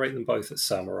 and I'm going to rate them both at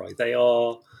Samurai. They're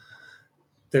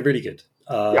really good.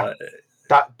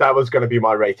 That was going to be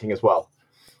my rating as well.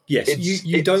 Yes,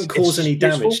 you don't cause any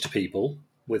damage to people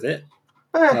with it.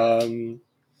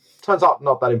 Turns out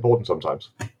not that important sometimes.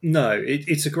 No,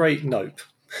 it's a great nope.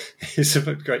 It's a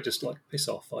great just piss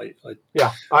off. I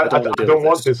don't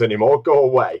want this anymore. Go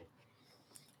away.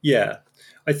 Yeah,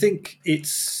 I think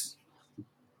it's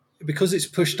because it's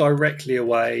pushed directly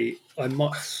away. I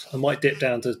might dip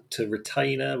down to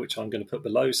Retainer, which I'm going to put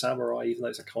below Samurai, even though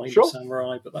it's a kind of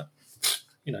Samurai. But that, it's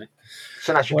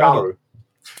an Ashigaru.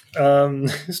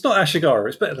 It's not Ashigaru.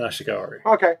 It's better than Ashigaru.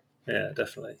 Okay. Yeah,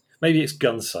 definitely. Maybe it's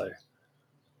Gunso.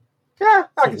 Yeah,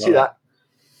 I can see that.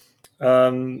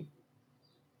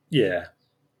 Yeah,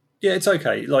 it's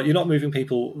okay. You're not moving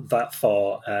people that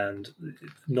far, and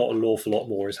not an awful lot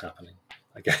more is happening.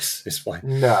 I guess is fine.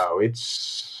 No,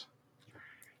 it's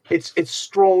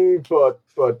strong, but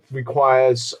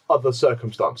requires other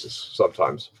circumstances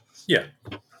sometimes. Yeah.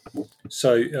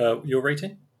 So your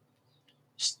rating?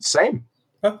 Same.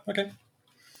 Oh, okay.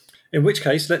 In which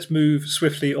case, let's move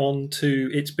swiftly on to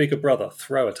its bigger brother,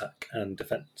 throw attack and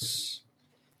defense.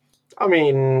 I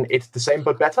mean, it's the same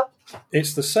but better.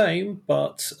 It's the same,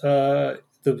 but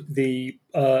the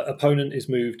opponent is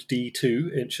moved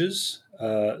D2 inches,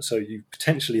 so you're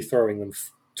potentially throwing them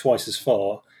twice as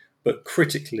far, but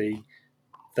critically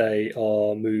they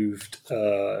are moved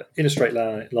in a straight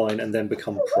line and then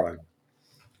become prone.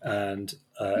 And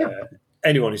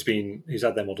anyone who's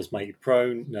had their models made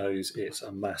prone knows it's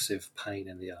a massive pain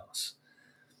in the ass.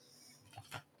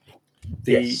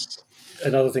 Yes.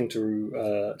 Another thing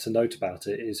to note about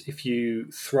it is if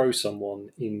you throw someone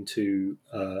into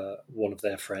one of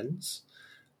their friends,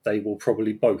 they will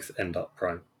probably both end up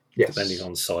prone, depending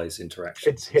on size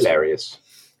interaction. It's hilarious.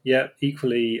 Yeah,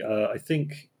 equally, I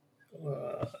think...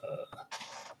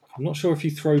 I'm not sure if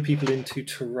you throw people into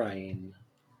terrain.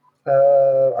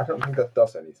 I don't think that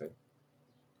does anything.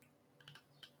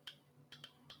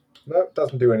 No, it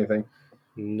doesn't do anything.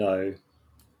 No.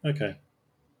 Okay.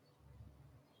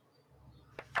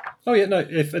 Oh, yeah, no.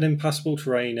 If an impassable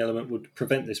terrain element would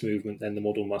prevent this movement, then the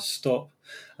model must stop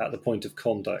at the point of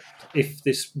contact. If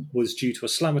this was due to a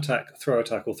slam attack, or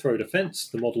throw defense,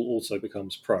 the model also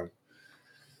becomes prone.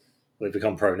 They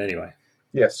become prone anyway.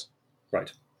 Yes.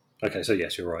 Right. Okay, so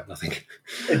yes, you're right. Nothing.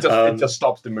 It just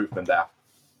stops the movement there.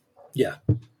 Yeah.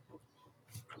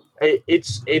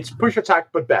 It's push attack,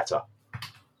 but better.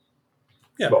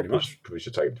 Yeah, pretty much. Push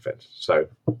attack and defense. So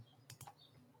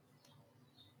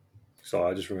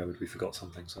I just remembered we forgot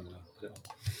something, so I'm going to put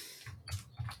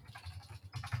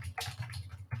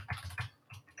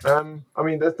it on. I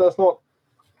mean, there's not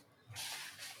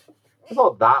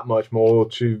that much more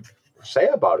to say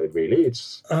about it, really.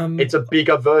 It's a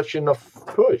bigger version of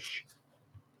push.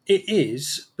 It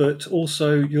is, but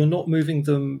also you're not moving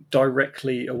them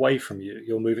directly away from you.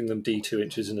 You're moving them D2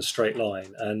 inches in a straight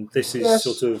line, and this is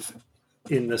sort of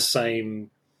in the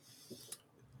same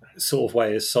sort of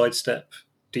way as sidestep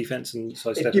defense and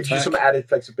sidestep attack. It gives you some added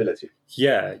flexibility.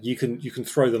 Yeah, you can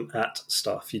throw them at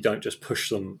stuff. You don't just push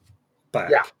them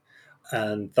back. Yeah.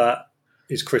 And that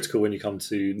is critical when you come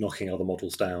to knocking other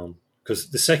models down.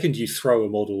 Because the second you throw a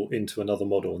model into another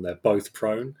model and they're both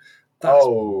prone, that's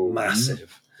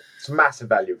massive. It's a massive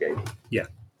value gain. Yeah.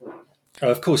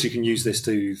 Of course, you can use this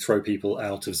to throw people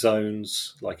out of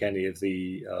zones, like any of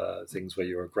the things where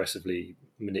you're aggressively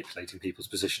manipulating people's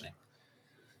positioning.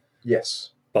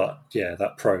 Yes. But yeah,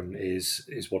 that prone is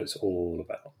what it's all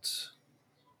about.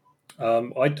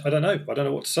 I don't know. I don't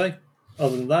know what to say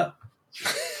other than that.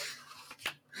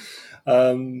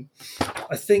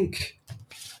 I think...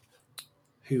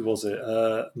 Who was it?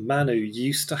 Manu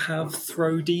used to have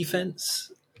throw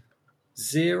defense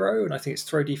 0, and I think it's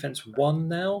throw defense 1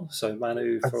 now. So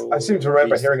Manu. I seem to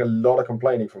remember hearing a lot of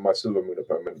complaining from my Silvermoon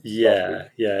opponent. Yeah.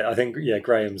 I think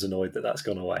Graham's annoyed that that's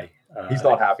gone away. He's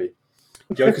not happy.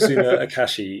 Yokozuna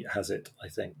Akashi has it, I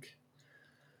think.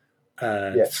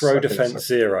 And throw defense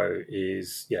 0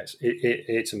 is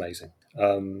it's amazing.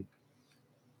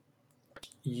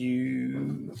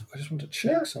 I just want to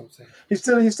check something. He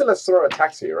still has throw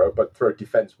attack 0, but throw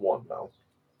defense 1 now.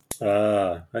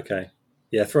 Okay.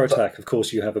 Yeah, throw attack. Of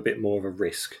course, you have a bit more of a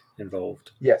risk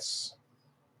involved. Yes.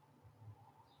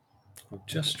 I'm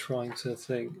just trying to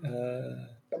think.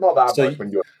 Not that much when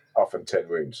you're often 10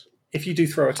 wounds. If you do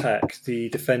throw attack, the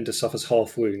defender suffers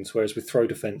half wounds, whereas with throw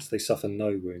defense, they suffer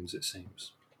no wounds, it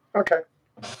seems. Okay.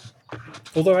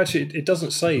 Although, actually, it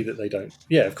doesn't say that they don't.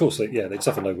 Yeah, of course, they'd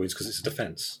suffer no wounds because it's a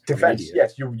defense. Defense,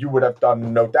 yes. You would have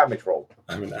done no damage roll.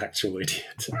 I'm an actual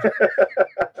idiot.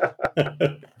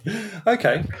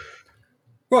 Okay.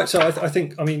 Right, so I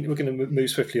think, we're going to move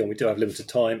swiftly on. We do have limited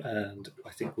time, and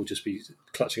I think we'll just be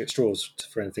clutching at straws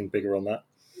for anything bigger on that.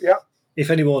 Yeah. If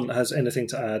anyone has anything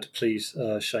to add, please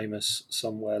shame us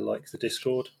somewhere like the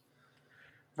Discord.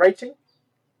 Rating?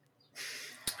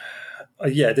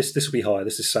 This will be higher.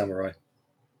 This is Samurai.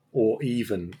 Or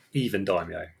even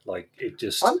Daimyo. Like, it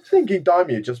just... I'm thinking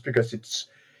Daimyo just because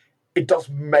it does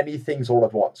many things all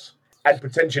at once and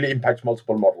potentially impacts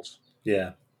multiple models.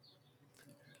 Yeah.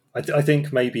 I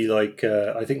think maybe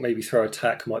throw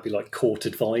attack might be like court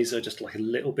advisor, just like a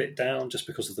little bit down, just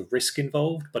because of the risk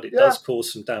involved. But it does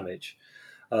cause some damage.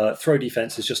 Throw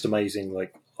defense is just amazing.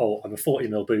 Like, I'm a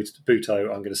 40mm Buto.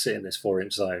 I'm going to sit in this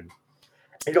 4-inch zone.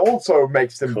 It also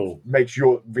makes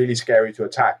you really scary to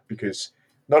attack because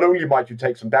not only might you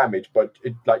take some damage, but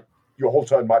your whole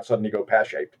turn might suddenly go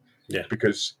pear-shaped. Yeah.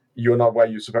 Because you're not where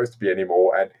you're supposed to be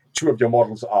anymore, and 2 of your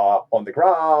models are on the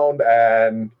ground,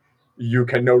 and you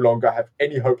can no longer have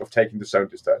any hope of taking the zone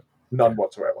this turn. None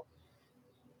whatsoever.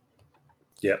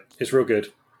 Yeah, it's real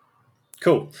good.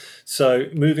 Cool. So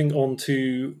moving on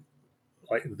to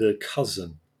the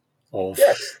cousin of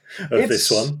Yes. of this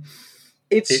one.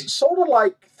 It's sort of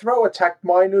like throw attack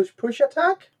minus push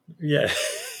attack. Yeah,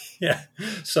 yeah.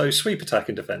 So sweep attack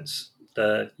and defense.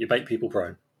 You make people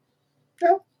prone.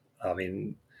 Yeah. I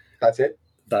mean, that's it.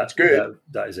 That's good.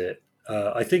 That is it.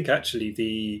 I think actually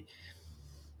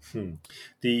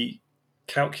the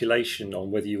calculation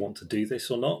on whether you want to do this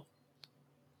or not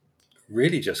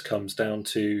really just comes down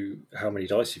to how many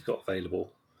dice you've got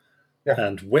available. Yeah.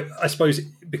 And I suppose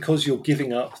because you're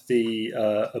giving up the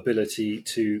ability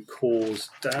to cause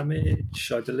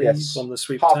damage, I believe, on the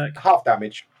sweep attack. Half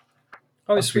damage.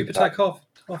 Oh, it's sweep attack half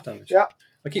damage. Yeah.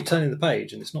 I keep turning the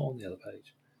page and it's not on the other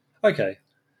page. Okay.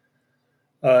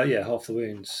 Yeah, half the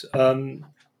wounds.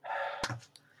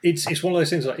 It's one of those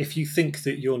things like if you think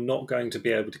that you're not going to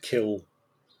be able to kill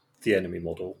the enemy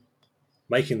model,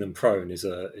 making them prone is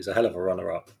a hell of a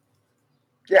runner-up.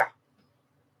 Yeah.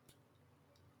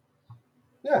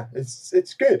 Yeah,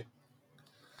 it's good.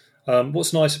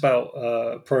 What's nice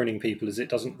about proning people is it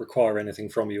doesn't require anything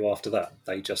from you after that.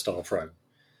 They just are prone.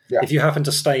 Yeah. If you happen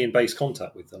to stay in base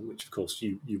contact with them, which of course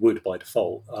you would by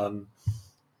default,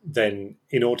 then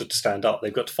in order to stand up,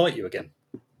 they've got to fight you again.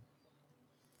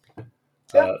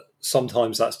 Yeah.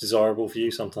 Sometimes that's desirable for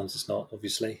you, sometimes it's not,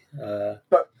 obviously.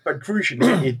 But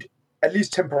crucially, it at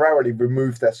least temporarily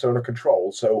removes their zone of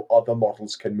control so other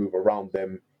models can move around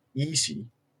them easy.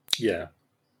 Yeah.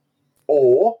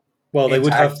 Or they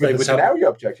would have scenario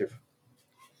objective.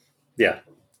 Yeah.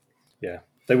 Yeah.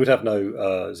 They would have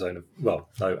no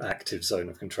no active zone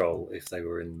of control if they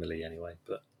were in melee anyway,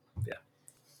 but yeah.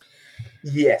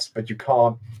 Yes, but you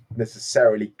can't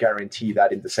necessarily guarantee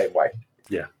that in the same way.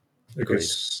 Yeah.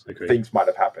 Because things might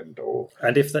have happened,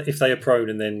 and if they are prone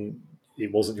and then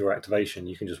it wasn't your activation,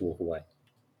 you can just walk away.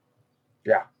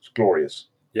 Yeah, it's glorious.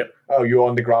 Yep. Oh, you're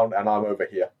on the ground and I'm over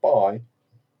here. Bye.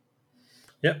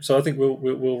 Yep. So I think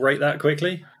we'll rate that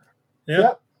quickly.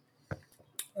 Yeah.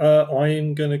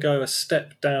 I'm going to go a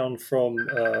step down from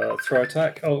throw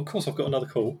attack. Oh, of course I've got another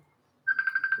call,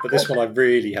 but this one I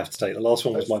really have to take. The last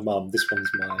one was my mum. This one's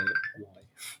my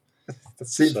wife. That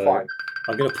seems fine.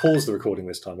 I'm going to pause the recording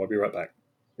this time. I'll be right back.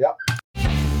 Yeah.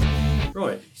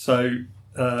 Right. So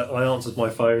I answered my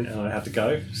phone and I had to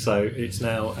go. So it's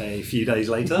now a few days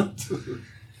later.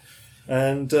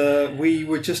 And we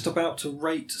were just about to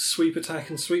rate sweep attack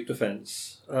and sweep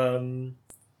defense.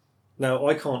 Now,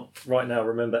 I can't right now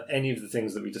remember any of the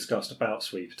things that we discussed about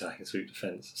sweep attack and sweep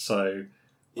defense. So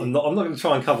I'm not going to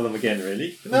try and cover them again,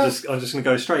 really. No. I'm just going to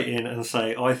go straight in and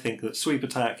say I think that sweep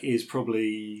attack is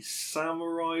probably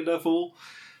samurai level.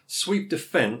 Sweep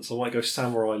defense, I might go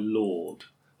samurai lord.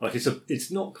 Like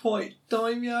it's not quite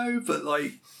daimyo, but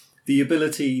like the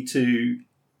ability to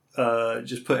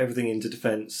just put everything into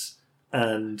defense,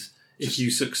 and if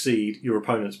you succeed, your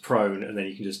opponent's prone, and then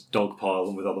you can just dogpile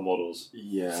them with other models.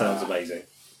 Yeah, sounds amazing.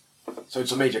 So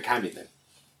it's a major kami then.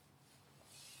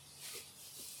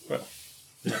 Well.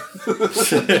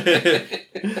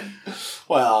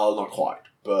 Well, not quite,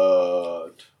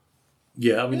 but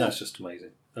yeah, I mean that's just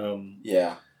amazing.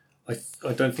 Yeah,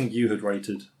 I don't think you had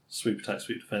rated sweep attack,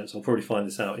 sweep defense. I'll probably find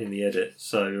this out in the edit.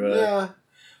 So yeah,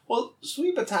 well,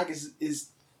 sweep attack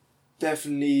is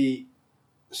definitely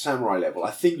samurai level.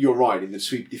 I think you're right in that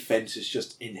sweep defense is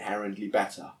just inherently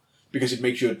better because it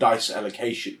makes your dice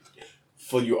allocation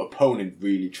for your opponent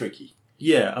really tricky.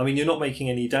 Yeah, I mean, you're not making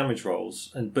any damage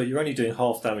rolls, but you're only doing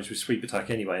half damage with sweep attack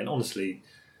anyway, and honestly,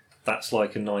 that's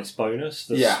like a nice bonus.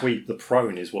 The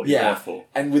prone is what you're there for.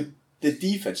 And with the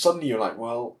defense, suddenly you're like,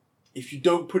 well, if you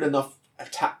don't put enough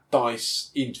attack dice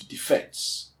into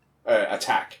defense,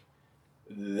 attack,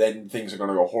 then things are going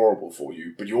to go horrible for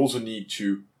you. But you also need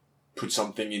to put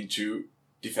something into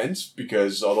defense,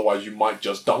 because otherwise you might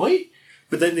just die.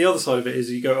 But then the other side of it is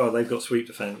you go, oh, they've got sweep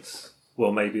defense.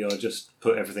 Well, maybe I'll just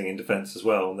put everything in defence as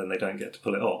well, and then they don't get to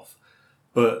pull it off.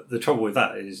 But the trouble with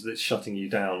that is that it's shutting you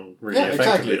down really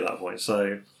effectively at that point.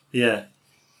 So, yeah.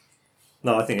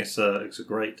 No, I think it's a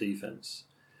great defence.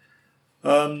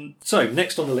 So,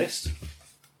 next on the list,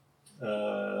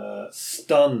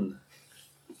 stun.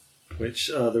 Which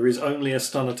there is only a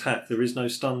stun attack. There is no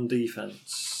stun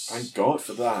defence. Thank God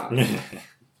for that.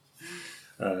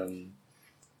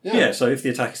 Yeah, so if the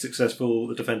attack is successful,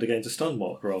 the defender gains a stun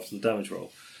marker after the damage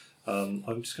roll.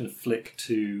 I'm just going to flick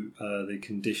to the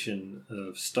condition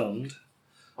of stunned.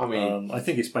 I mean, I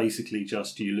think it's basically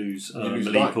just you lose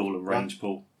melee pool and range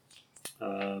pool.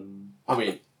 I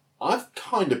mean, I've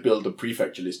kind of built a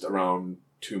prefecture list around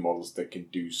 2 models that can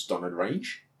do stun and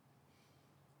range.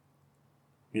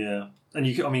 Yeah, and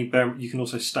you can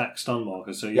also stack stun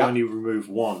markers, so you only remove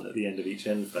 1 at the end of each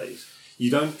end phase. You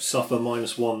don't suffer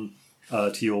 -1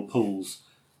 to your pools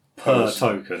per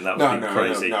token. That would be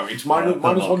crazy. No. It's minus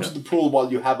one to the pool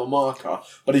while you have a marker.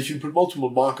 But if you put multiple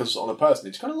markers on a person,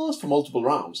 it's going to last for multiple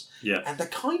rounds. Yeah. And there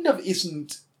kind of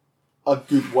isn't a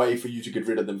good way for you to get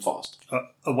rid of them fast.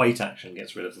 A wait action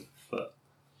gets rid of them, but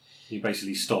you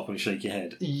basically stop and shake your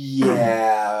head.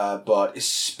 Yeah, but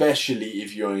especially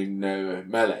if you're in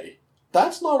melee,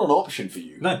 that's not an option for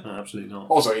you. No, absolutely not.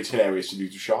 Also, it's hilarious to do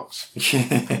to sharks.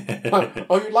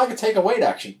 Oh, you'd like to take a wait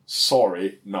action?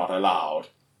 Sorry, not allowed.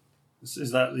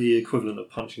 Is that the equivalent of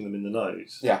punching them in the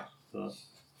nose? Yeah.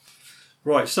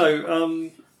 Right, so,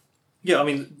 yeah, I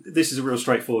mean, this is a real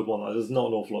straightforward one. There's not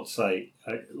an awful lot to say.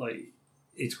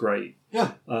 It's great.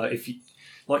 Yeah. If you,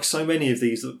 like so many of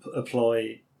these that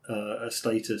apply a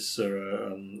status or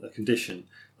a condition,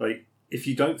 like, if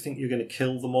you don't think you're going to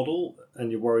kill the model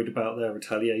and you're worried about their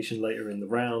retaliation later in the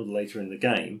round, later in the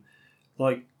game,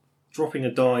 like dropping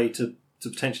a die to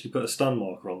potentially put a stun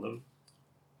marker on them,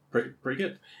 pretty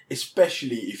good.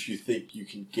 Especially if you think you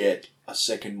can get a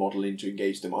second model in to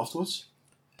engage them afterwards.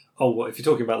 Oh, what if you're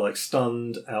talking about like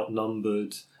stunned,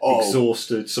 outnumbered,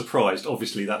 exhausted, surprised?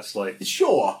 Obviously, that's like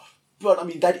sure, but I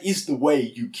mean that is the way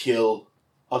you kill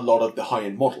a lot of the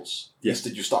high-end models. Yes. Is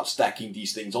that you start stacking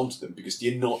these things onto them because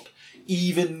they're not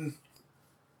even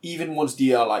once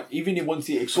they are once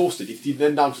they're exhausted. If they're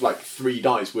then down to like 3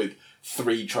 dice with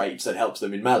 3 traits that helps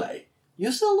them in melee,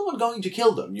 you're still not going to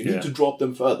kill them. You need to drop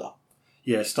them further.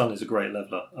 Yeah, stun is a great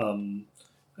leveler.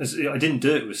 I didn't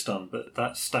do it with stun, but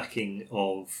that stacking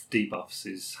of debuffs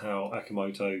is how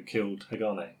Akimoto killed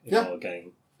Hagane in our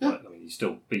game. Yeah. Like, I mean, he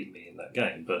still beat me in that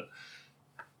game, but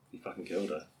he fucking killed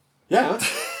her. Yeah.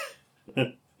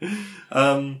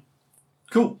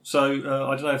 Cool. So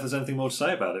I don't know if there's anything more to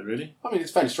say about it, really. I mean,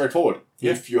 it's fairly straightforward.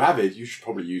 Yeah. If you have it, you should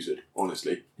probably use it,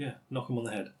 honestly. Yeah, knock him on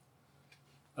the head.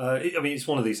 I mean, it's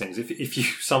one of these things. If you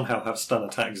somehow have stun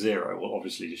attack 0, well,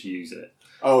 obviously just use it.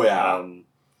 Oh, yeah.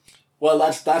 Well,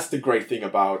 that's the great thing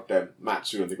about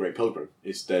Matsu and the Great Pilgrim,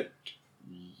 is that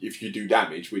if you do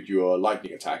damage with your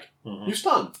lightning attack, you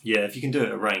stun. Yeah, if you can do it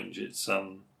at range, it's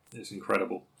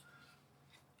incredible.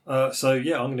 So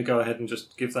yeah, I'm going to go ahead and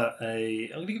just give that I'm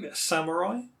going to give it a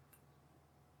samurai.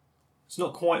 It's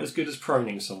not quite as good as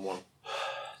proning someone.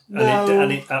 No.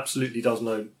 And it absolutely does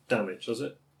no damage, does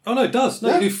it? Oh no, it does. No,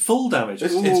 Yeah. you do full damage.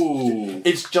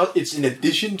 It's in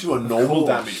addition to a normal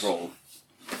damage roll.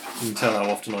 You can tell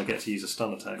how often I get to use a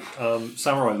stun attack.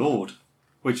 Samurai Lord,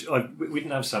 which we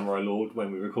didn't have Samurai Lord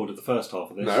when we recorded the first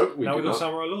half of this. No, now we've got not.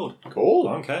 Samurai Lord. Cool.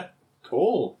 I don't care.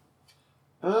 Cool.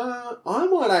 I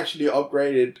might actually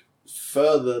upgrade it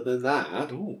further than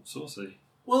that. Ooh, saucy.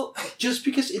 Well, just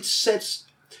because it sets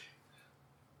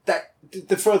that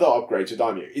the further upgrade to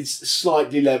Daimyo, it's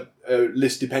slightly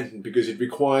less dependent because it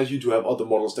requires you to have other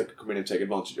models that can come in and take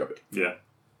advantage of it. Yeah.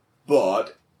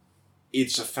 But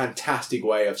it's a fantastic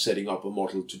way of setting up a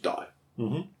model to die.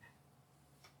 Mm-hmm.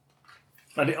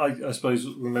 And I suppose,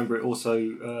 remember, it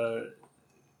also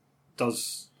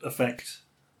does affect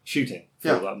shooting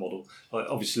for that model. Like,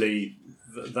 obviously,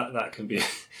 that can be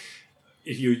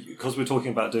because we're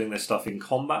talking about doing this stuff in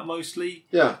combat mostly.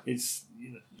 Yeah, it's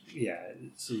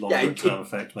it's a longer term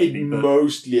effect. Maybe it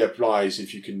mostly applies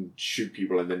if you can shoot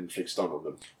people and then inflict stun on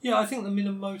them. Yeah, I think the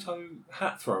Minamoto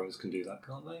hat throwers can do that,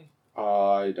 can't they?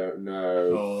 I don't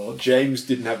know. Oh. James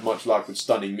didn't have much luck with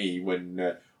stunning me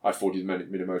when I fought his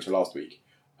Minamoto last week.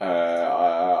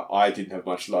 I didn't have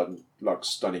much luck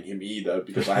stunning him either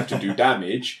because I had to do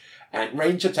damage. And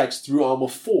range attacks through armor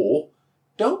 4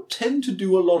 don't tend to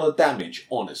do a lot of damage,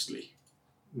 honestly.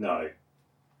 No.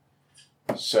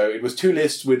 So it was 2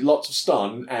 lists with lots of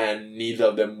stun, and neither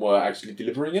of them were actually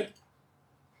delivering it.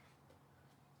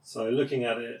 So looking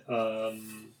at it,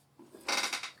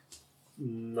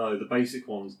 no, the basic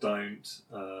ones don't.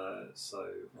 So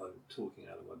I'm talking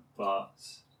out of my butt.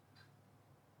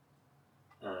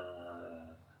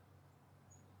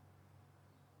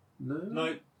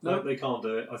 No, they can't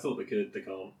do it. I thought they could. They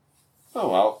can't. Oh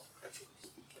well.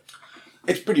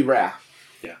 It's pretty rare.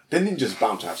 Yeah. The ninja's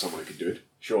bound to have someone who can do it,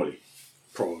 surely.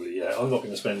 Probably, yeah. I'm not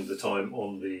going to spend the time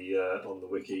on the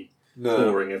wiki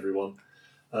No. boring everyone.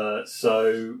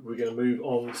 So we're going to move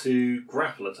on to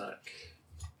grapple attack.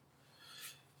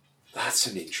 That's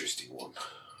an interesting one.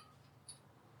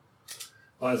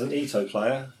 As an Ito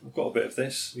player, I've got a bit of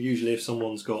this. Usually if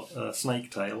someone's got a snake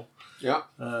tail, Yeah.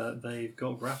 they've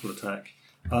got grapple attack.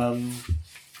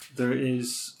 There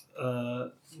is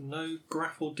no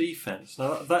grapple defense.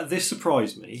 Now this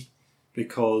surprised me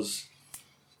because,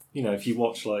 if you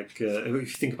watch if you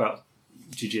think about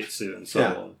jiu-jitsu and so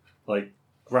on, like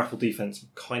grapple defense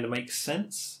kind of makes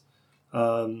sense.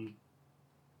 Shall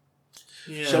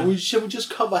we just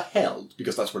cover held?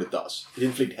 Because that's what it does. It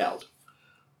inflict held.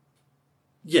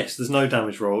 Yes, there's no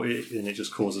damage roll, and it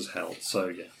just causes held. So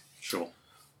yeah, sure.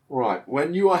 Right.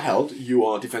 When you are held, you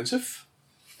are defensive,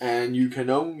 and you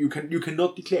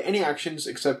cannot declare any actions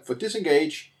except for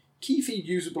disengage, key feat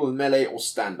usable in melee or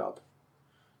stand up.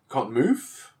 You can't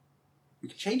move. You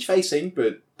can change facing,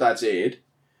 but that's it.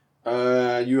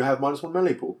 You have -1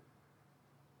 melee pool,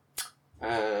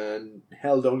 and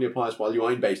held only applies while you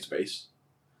are in base to base.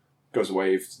 Goes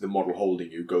away if the model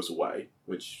holding you goes away,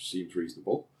 which seems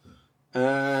reasonable.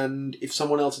 And if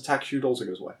someone else attacks you, it also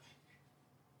goes away.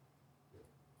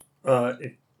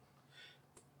 If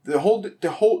the holding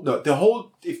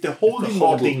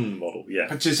model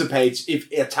participates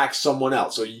if it attacks someone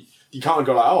else, so you can't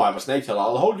go like, oh, I have a snake tail,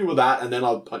 I'll hold you with that, and then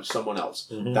I'll punch someone else.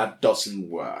 Mm-hmm. That doesn't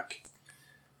work.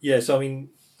 Yeah, so I mean,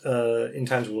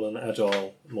 intangible and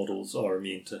agile models are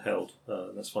immune to held.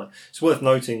 That's fine. It's worth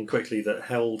noting quickly that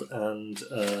held and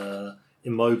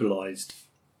immobilized.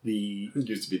 It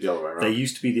used to be the other way around. They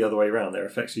used to be the other way around. Their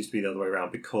effects used to be the other way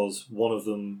around because one of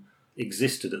them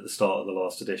existed at the start of the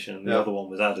last edition and the other one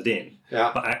was added in.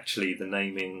 Yeah. But actually the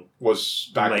naming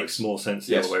was backwards. Makes more sense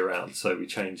the other way around, so we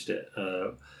changed it.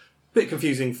 Bit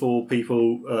confusing for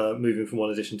people moving from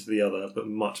one edition to the other, but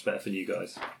much better for new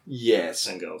guys. Yes.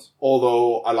 And girls.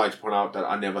 Although I like to point out that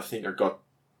I never think I got...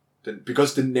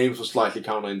 because the names were slightly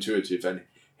counterintuitive and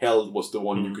held was the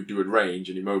one you could do at range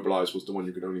and immobilize was the one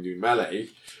you could only do in melee.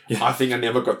 Yeah. I think I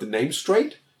never got the names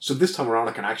straight, so this time around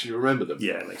I can actually remember them.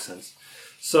 Yeah, it makes sense.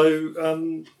 So,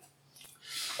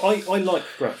 I like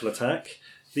grapple attack.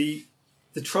 The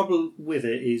trouble with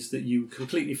it is that you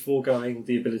completely foregoing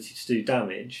the ability to do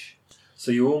damage.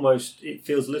 So it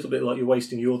feels a little bit like you're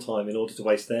wasting your time in order to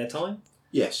waste their time.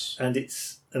 Yes. And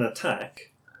it's an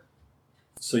attack.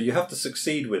 So you have to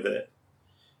succeed with it.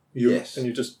 And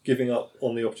you're just giving up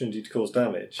on the opportunity to cause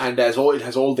damage. And it has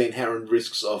all the inherent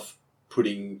risks of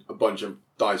putting a bunch of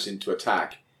dice into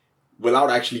attack without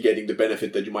actually getting the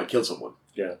benefit that you might kill someone.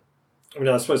 Yeah. I mean,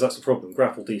 I suppose that's the problem.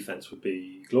 Grapple defense would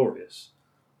be glorious.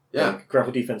 Yeah. Like,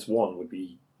 grapple defense 1 would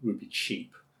be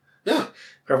cheap. Yeah.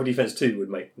 Grapple defense 2 would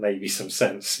make maybe some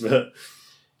sense, but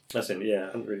that's it. Yeah, I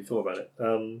hadn't really thought about it.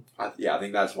 I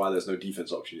think that's why there's no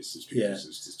defense option. It's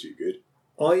just too good.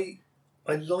 I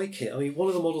like it. I mean, one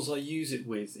of the models I use it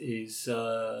with is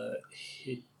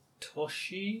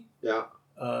Hitoshi. Yeah.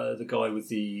 The guy with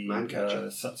the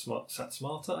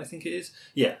Satsumata, I think it is.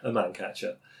 Yeah, a man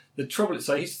catcher. The trouble is,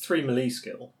 so he's 3 melee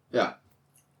skill. Yeah.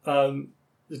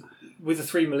 With a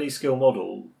 3 melee skill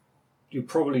model, you're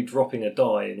probably dropping a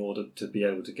die in order to be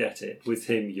able to get it. With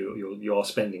him, you are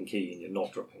spending key and you're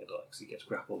not dropping a die because he gets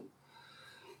grapple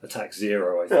attack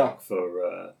 0, I think,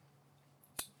 for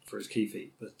his key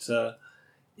feat. But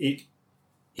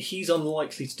he's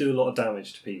unlikely to do a lot of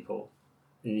damage to people.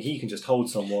 And he can just hold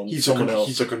someone. He's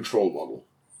a control model.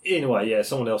 In a way, yeah.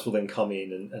 Someone else will then come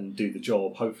in and do the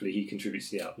job. Hopefully he contributes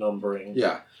to the outnumbering.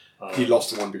 Yeah. He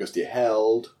lost one because they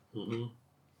held. Mm-hmm.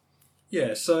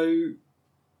 Yeah, so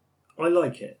I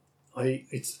like it. I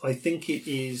think it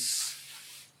is...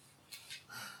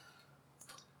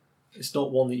 It's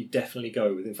not one that you definitely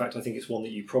go with. In fact, I think it's one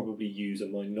that you probably use a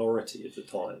minority of the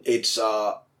time. It's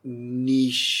a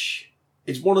niche...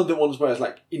 It's one of the ones where it's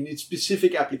like, in its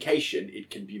specific application,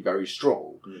 it can be very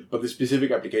strong, but the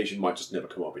specific application might just never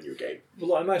come up in your game.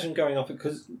 Well, I imagine going up,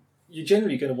 because you're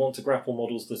generally going to want to grapple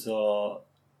models that are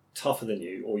tougher than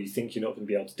you, or you think you're not going to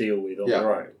be able to deal with on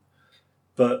your own.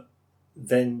 But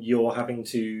then you're having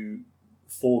to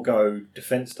forego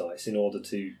defense dice in order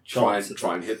to try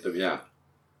and hit them, yeah.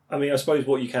 I mean, I suppose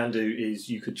what you can do is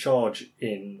you could charge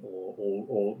in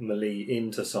or melee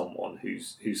into someone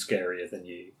who's scarier than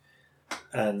you.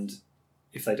 And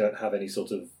if they don't have any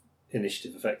sort of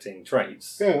initiative affecting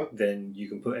traits, then you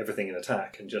can put everything in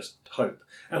attack and just hope.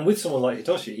 And with someone like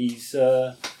Hitoshi, he's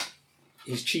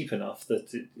cheap enough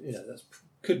that that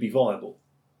could be viable.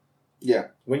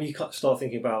 Yeah. When you start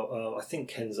thinking about, I think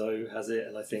Kenzo has it,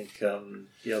 and I think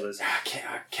the others.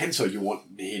 Kenzo, you want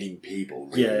hitting people.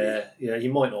 Really. Yeah. He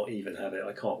might not even have it.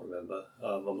 I can't remember.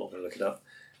 I'm not going to look it up.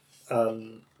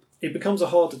 It becomes a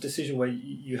harder decision where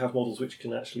you have models which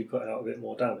can actually put out a bit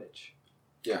more damage.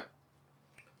 Yeah.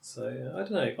 So, I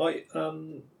don't know.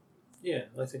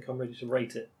 I think I'm ready to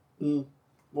rate it.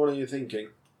 What are you thinking?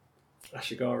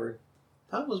 Ashigaru.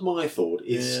 That was my thought.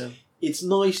 It's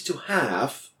nice to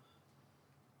have,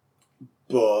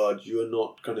 but you're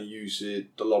not going to use it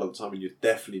a lot of the time, and you're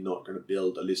definitely not going to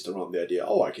build a list around the idea,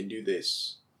 I can do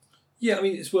this. Yeah, I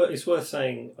mean, it's worth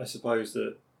saying, I suppose,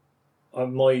 that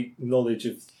my knowledge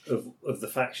of the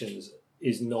factions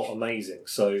is not amazing.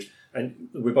 So, and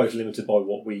we're both limited by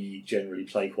what we generally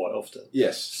play quite often.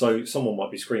 Yes. So someone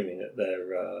might be screaming at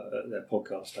their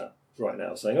podcast app right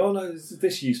now saying, "Oh no, there's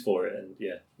this use for it," and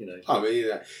I mean,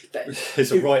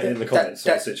 it's right in the comments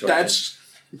sort of situation. That's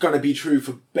going to be true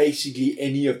for basically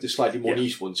any of the slightly more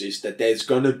niche ones. Is that there's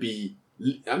going to be?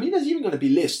 I mean, there's even going to be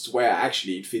lists where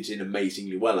actually it fits in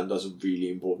amazingly well and does a really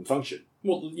important function.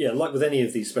 Well, yeah, like with any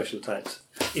of these special attacks,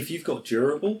 if you've got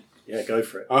durable, go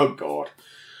for it. Oh God,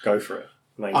 go for it.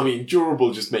 Mainly. I mean,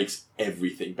 durable just makes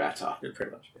everything better. Yeah,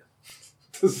 pretty much. Yeah.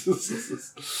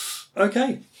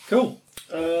 Okay, cool.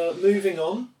 Moving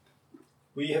on,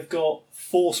 we have got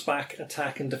force back,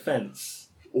 attack, and defense.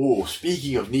 Oh,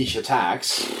 speaking of niche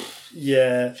attacks,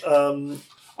 yeah.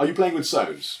 Are you playing with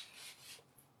zones?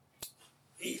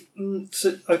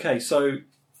 So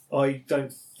I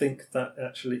don't think that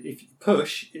actually. If you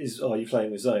push are you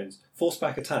playing with zones? Force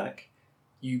back, attack.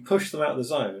 You push them out of the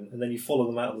zone, and then you follow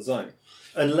them out of the zone,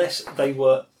 unless they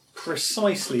were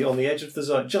precisely on the edge of the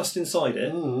zone, just inside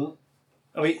it. Mm-hmm.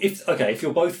 I mean, if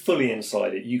you're both fully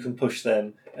inside it, you can push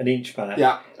them an inch back,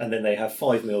 and then they have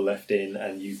 5 mil left in,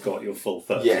 and you've got your full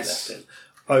 30 left in.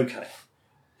 Okay.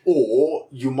 Or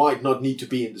you might not need to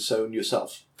be in the zone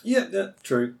yourself. Yeah,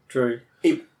 true.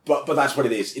 But that's what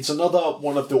it is. It's another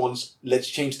one of the ones, let's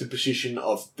change the position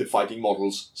of the fighting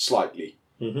models slightly.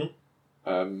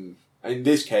 Mm-hmm. In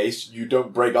this case, you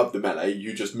don't break up the melee,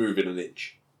 you just move it an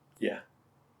inch. Yeah.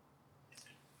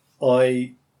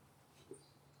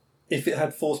 If you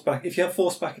have force back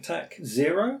attack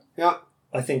 0,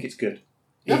 I think it's good.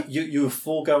 Yeah. You're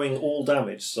foregoing all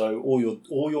damage, so all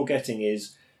you're getting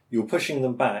is you're pushing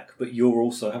them back, but you're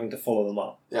also having to follow them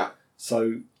up. Yeah.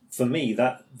 So for me,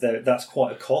 that's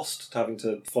quite a cost to having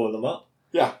to follow them up.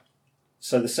 Yeah.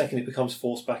 So the second it becomes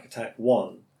force back attack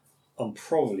 1, I'm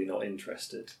probably not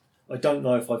interested. I don't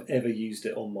know if I've ever used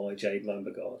it on my Jade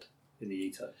Lamberguard in the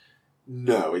Ito.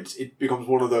 No, it becomes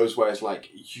one of those where it's like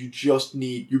you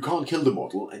can't kill the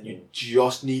model and you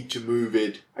just need to move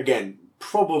it, again,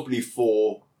 probably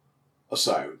for a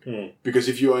zone. Because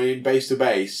if you are in base to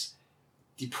base,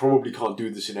 you probably can't do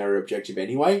the scenario objective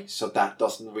anyway, so that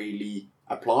doesn't really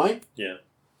apply. Yeah.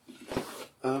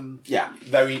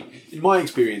 Very, in my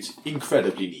experience,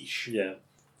 incredibly niche. Yeah.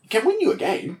 It can win you a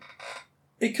game.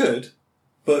 It could.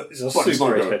 But it's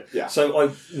super good. Yeah. So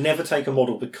I never take a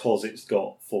model because it's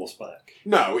got force back.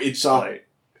 No, it's a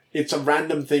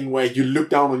random thing where you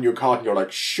look down on your card and you're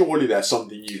like, surely there's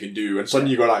something you can do, and suddenly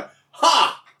you go like,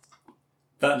 ha!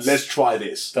 Let's try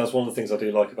this. That's one of the things I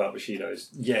do like about Bushido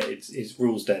is, it's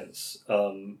rules dense,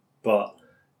 but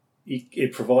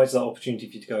it provides that opportunity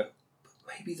for you to go,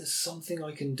 maybe there's something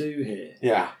I can do here.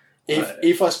 Yeah.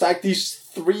 If I stack these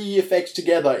 3 effects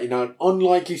together in an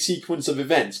unlikely sequence of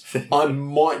events, I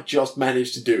might just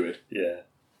manage to do it. Yeah.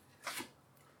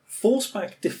 Force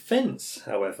back defense,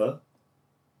 however,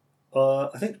 I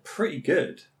think pretty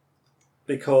good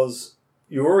because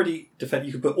you already defend.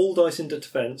 You can put all dice into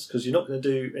defense because you're not going to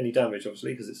do any damage,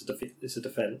 obviously, because it's a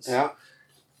defense. Yeah.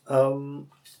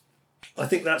 I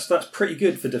think that's pretty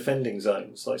good for defending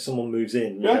zones. Like someone moves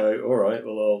in, you go, all right,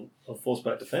 well I'll force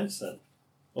back defense then.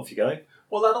 Off you go.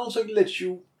 Well, that also lets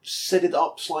you set it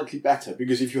up slightly better,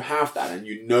 because if you have that and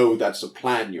you know that's a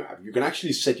plan you have, you can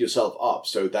actually set yourself up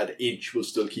so that inch will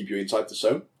still keep you inside the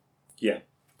zone. Yeah.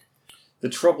 The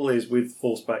trouble is with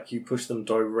force back, you push them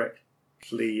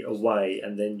directly away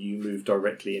and then you move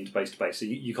directly into base to base. So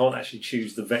you can't actually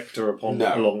choose the vector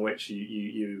along which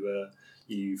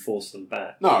you force them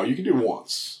back. No, you can do it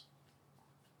once.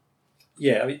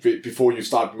 Yeah, I mean, before you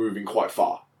start moving quite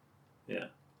far. Yeah.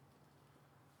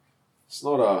 It's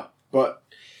not but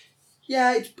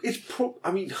yeah,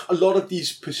 I mean, a lot of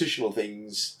these positional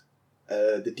things,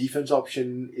 the defense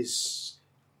option is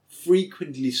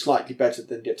frequently slightly better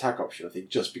than the attack option, I think,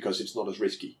 just because it's not as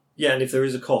risky. Yeah, and if there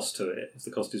is a cost to it, if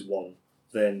the cost is 1,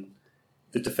 then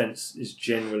the defense is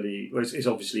generally, it's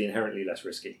obviously inherently less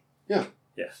risky. Yeah.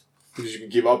 Yeah. Because you can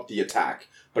give up the attack,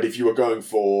 but if you were going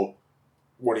for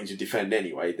wanting to defend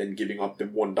anyway, then giving up the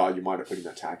 1 die you might have put in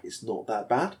attack is not that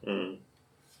bad.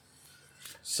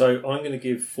 So I'm going to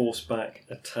give force back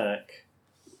attack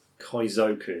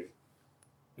Kaizoku.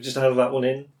 I just added that one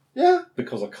in. Yeah.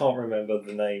 Because I can't remember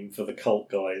the name for the cult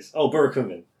guys. Oh,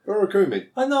 Burakumin. Burakumin.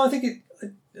 I think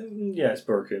it's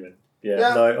Burakumin. Yeah,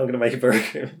 no, I'm going to make it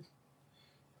Burakumin.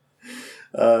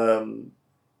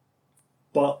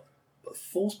 But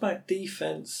force back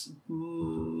defense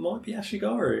might be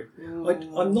Ashigaru.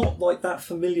 I'm not like that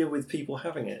familiar with people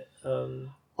having it.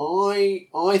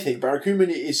 I think Barakumin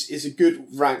is a good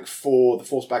rank for the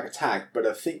force back attack, but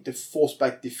I think the force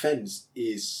back defense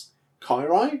is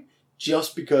Kairai,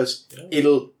 just because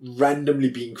it'll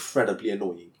randomly be incredibly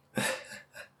annoying.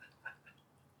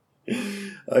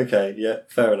 Okay, yeah,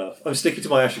 fair enough. I'm sticking to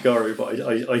my Ashigaru, but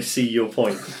I see your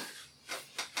point.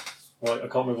 Right, I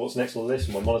can't remember what's next on the list.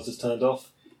 My monitor's turned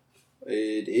off.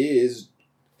 It is.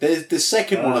 There's the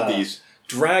second one of these.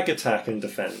 Drag attack and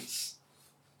defense.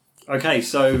 Okay,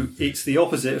 so it's the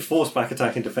opposite of force back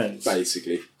attack and defense.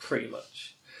 Basically. Pretty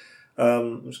much.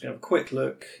 I'm just going to have a quick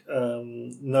look.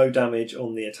 No damage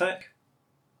on the attack.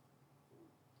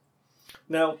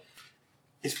 Now,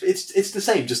 it's the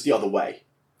same, just the other way.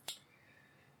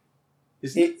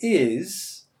 It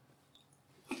is.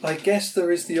 I guess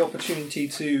there is the opportunity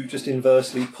to just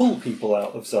inversely pull people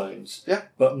out of zones. Yeah.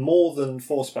 But more than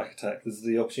force back attack, there's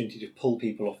the opportunity to pull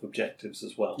people off objectives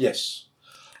as well. Yes.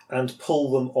 And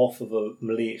pull them off of a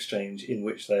melee exchange in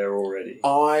which they are already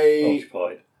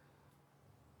occupied.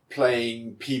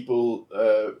 Playing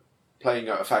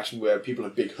a faction where people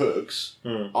have big hooks,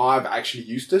 I've actually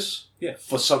used this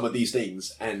for some of these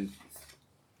things, and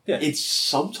it's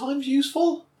sometimes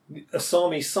useful.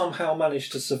 Asami somehow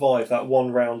managed to survive that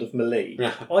one round of melee.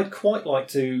 Yeah. I'd quite like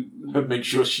to make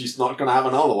sure she's not going to have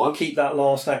another one. Keep that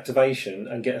last activation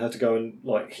and get her to go and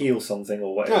heal something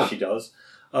or whatever she does.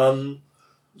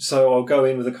 So I'll go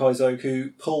in with a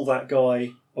Kaizoku, pull that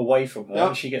guy away from her,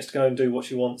 and she gets to go and do what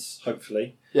she wants,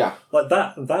 hopefully. Yeah. Like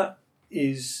that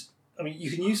is... I mean,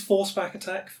 you can use force back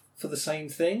attack for the same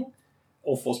thing,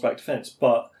 or force back defense,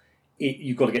 but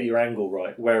you've got to get your angle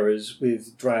right. Whereas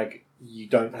with drag, you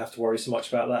don't have to worry so much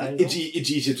about that angle. It's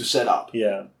easier to set up.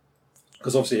 Yeah.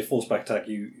 Because obviously a force back attack,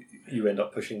 you end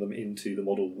up pushing them into the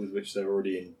model with which they're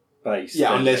already in base.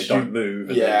 Yeah, unless they don't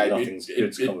move and then nothing's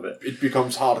good to come of it. It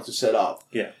becomes harder to set up.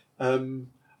 Yeah.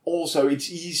 Also, it's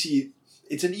easy.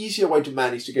 It's an easier way to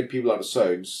manage to get people out of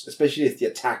zones, especially if the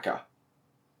attacker.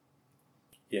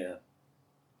 Yeah.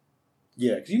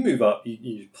 Yeah, because you move up,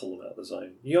 you just pull them out of the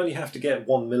zone. You only have to get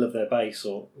 1 mil of their base,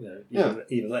 or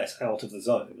even less, out of the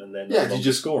zone, and then you're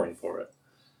just scoring for it.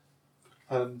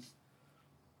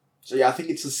 So yeah, I think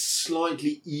it's a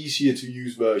slightly easier to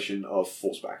use version of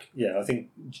Forceback. Yeah, I think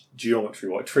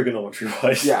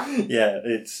trigonometry-wise,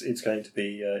 it's going to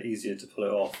be easier to pull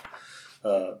it off.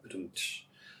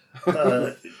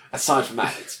 Aside from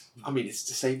that, it's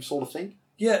the same sort of thing.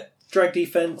 Yeah, drag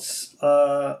defense.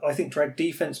 I think drag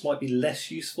defense might be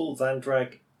less useful than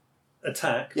drag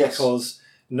attack because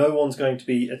no one's going to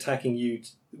be attacking you.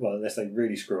 Unless they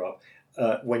really screw up,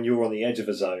 when you're on the edge of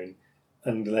a zone,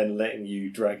 and then letting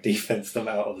you drag defense them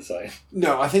out of the zone.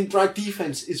 No, I think drag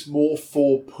defense is more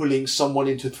for pulling someone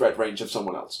into threat range of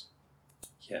someone else.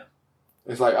 Yeah.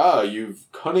 It's like,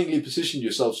 you've cunningly positioned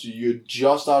yourself so you're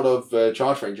just out of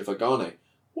charge range of Agane.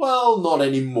 Well, not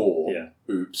anymore. Yeah.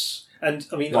 Oops. And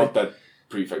I mean, not that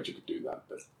Prefecture could do that,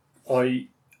 but I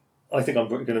think I'm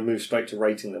going to move straight to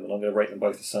rating them, and I'm going to rate them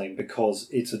both the same because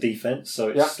it's a defense, so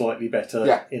it's slightly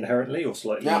better inherently or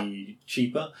slightly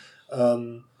cheaper.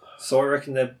 So I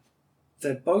reckon they're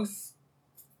both.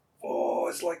 Oh,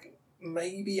 it's like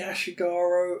maybe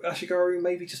Ashigaru,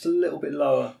 maybe just a little bit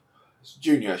lower. It's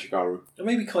Junior Ashigaru. And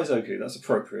maybe Kaizoku, that's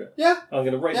appropriate. Yeah. I'm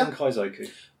going to rate them Kaizoku.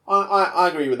 I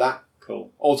agree with that.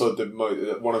 Cool. Also,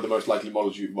 one of the most likely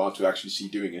models you want to actually see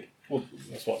doing it. Well,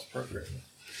 that's what's appropriate.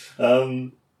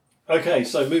 Okay,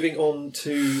 so moving on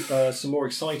to some more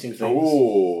exciting things.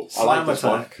 Oh, Slam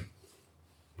Attack.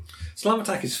 Slam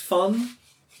Attack is fun.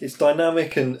 It's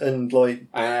dynamic and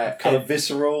kind of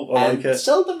visceral. I like it.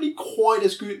 Seldomly quite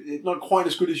as good, not quite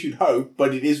as good as you'd hope,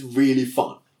 but it is really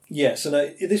fun. Yeah, so now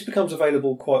this becomes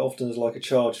available quite often as like a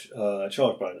charge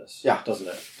bonus. Yeah, doesn't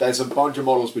it? There's a bunch of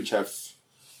models which have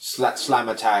Slam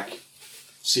Attack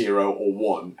 0 or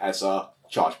 1 as a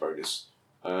charge bonus.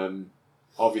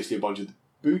 Obviously, a bunch of the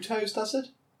Butos does it.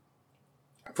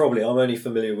 Probably. I'm only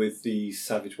familiar with the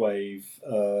Savage Wave.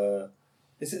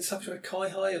 Is it Savage Wave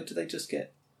Kai-Hai, or do they just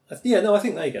get? I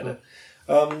think they get it.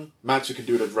 Matsu can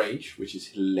do it at range, which is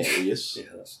hilarious. Yeah,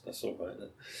 that's all right then.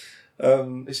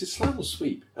 Is it slam or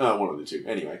sweep? One of the two.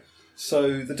 Anyway.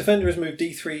 So the defender is moved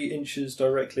D3 inches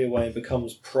directly away and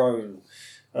becomes prone.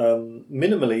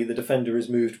 Minimally, the defender is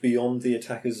moved beyond the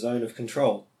attacker's zone of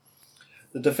control.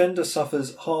 The defender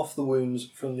suffers half the wounds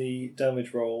from the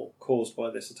damage roll caused by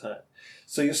this attack.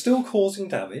 So you're still causing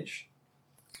damage,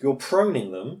 you're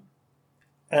proning them,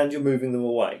 and you're moving them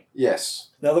away.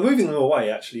 Yes. Now, the moving them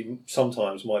away actually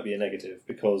sometimes might be a negative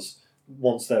because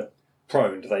once they're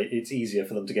prone, it's easier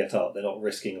for them to get up. They're not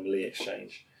risking a melee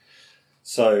exchange.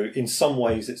 So, in some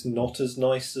ways, it's not as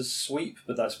nice as sweep,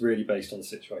 but that's really based on the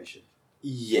situation.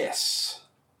 Yes.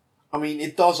 I mean,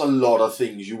 it does a lot of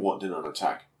things you want in an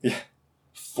attack. Yeah.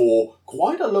 For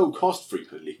quite a low cost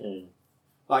frequently. Mm.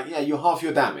 Like, you half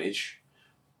your damage,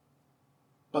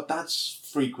 but that's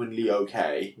frequently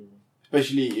okay. Mm.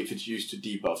 Especially if it's used to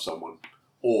debuff someone.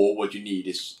 Or what you need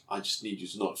is, I just need you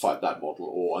to not fight that model,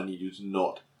 or I need you to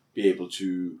not be able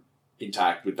to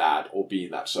interact with that or be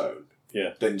in that zone,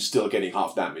 then still getting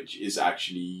half damage is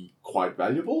actually quite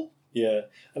valuable. Yeah,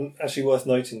 and actually worth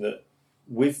noting that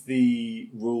with the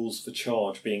rules for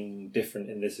charge being different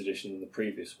in this edition than the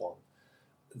previous one,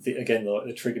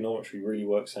 the trigonometry really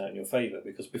works out in your favour,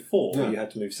 because before you had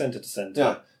to move centre to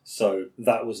centre, so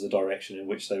that was the direction in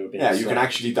which they were being. Yeah, you can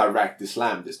actually direct the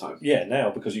slam this time. Yeah, now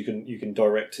because you can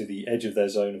direct to the edge of their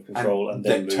zone of control and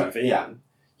then move in. Yeah.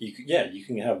 You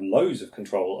can have loads of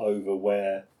control over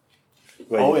where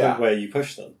you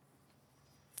push them.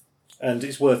 And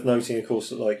it's worth noting, of course,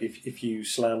 that like if you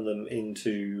slam them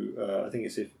into, I think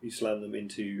it's if you slam them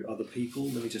into other people.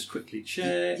 Let me just quickly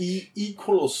check.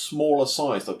 Equal or smaller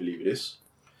sized, I believe it is.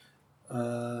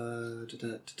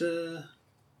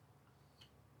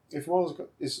 If one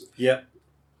is yeah.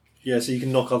 So you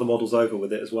can knock other models over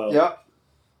with it as well. Yeah,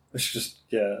 it's just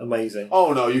amazing.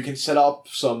 Oh no, you can set up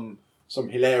some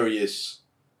hilarious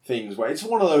things where it's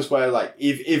one of those where like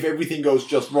if everything goes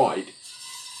just right,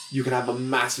 you can have a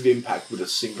massive impact with a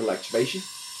single activation.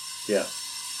 Yeah.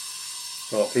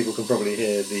 Well, people can probably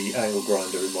hear the angle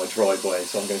grinder in my driveway,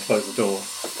 so I'm going to close the door.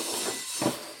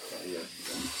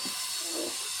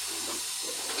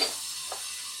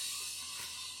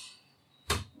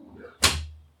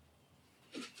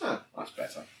 That's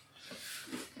better.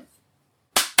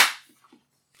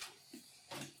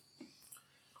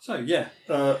 So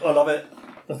I love it.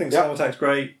 I think Slam Attack's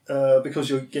great because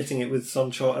you're getting it with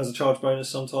some as a charge bonus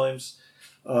sometimes.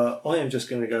 I am just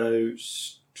going to go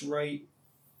straight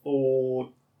for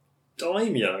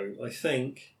Daimyo, I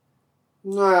think.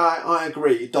 No, I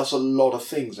agree. It does a lot of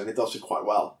things and it does it quite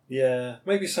well. Yeah,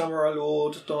 maybe Samurai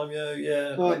Lord, Daimyo,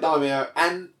 yeah. Daimyo,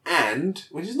 and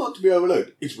which is not to be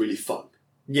overlooked, it's really fun.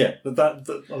 Yeah, but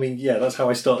that's how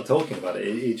I started talking about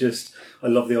it. I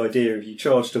love the idea of you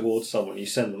charge towards someone, you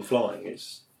send them flying.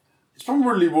 It's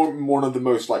probably one of the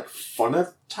most like fun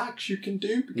attacks you can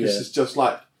do because it's just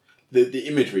like the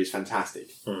imagery is fantastic.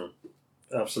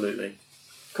 Absolutely.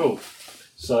 Cool.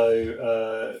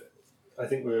 So I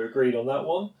think we're agreed on that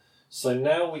one. So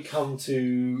now we come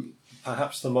to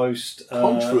perhaps the most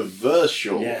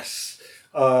controversial. Yes.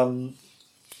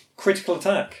 Critical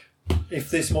attack. If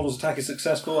this model's attack is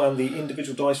successful and the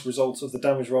individual dice results of the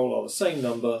damage roll are the same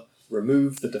number,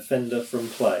 remove the defender from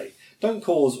play. Don't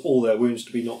cause all their wounds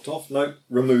to be knocked off. No,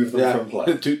 remove them from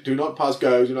play. Do not pass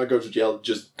go. Do not go to jail.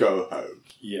 Just go home.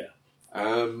 Yeah.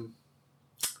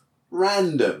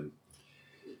 Random.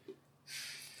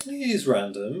 It is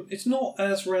random. It's not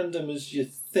as random as you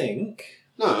think.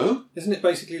 No. Isn't it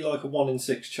basically like a 1 in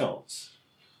 6 chance?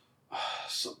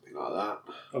 Something like that.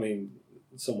 I mean,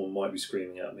 someone might be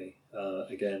screaming at me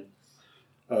again.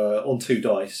 On 2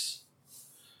 dice,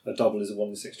 a double is a 1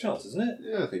 in 6 chance, isn't it?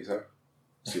 Yeah, I think so.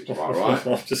 Seems about right.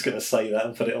 I'm just going to say that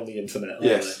and put it on the internet.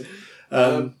 Yes.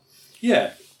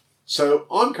 Yeah. So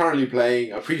I'm currently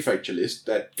playing a prefecture list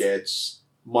that gets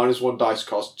 -1 dice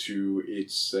cost to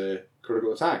its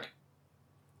critical attack.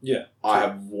 Yeah. I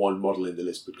have 1 model in the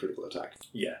list with critical attack.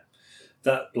 Yeah.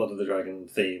 That Blood of the Dragon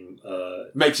theme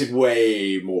makes it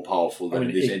way more powerful than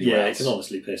it is anywhere else. It can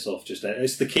honestly piss off.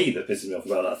 It's the key that pisses me off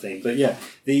about that theme. But yeah,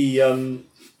 the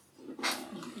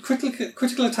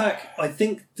critical attack. I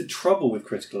think the trouble with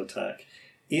critical attack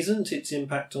isn't its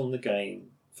impact on the game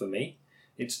for me.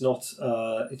 It's not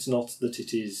that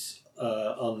it is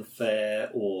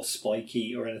unfair or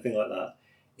spiky or anything like that.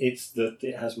 It's that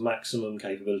it has maximum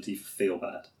capability for feel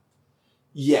bad.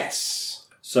 Yes.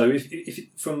 So if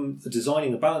from the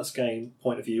designing the balance game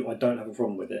point of view, I don't have a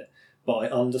problem with it, but I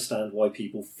understand why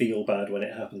people feel bad when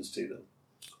it happens to them.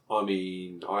 I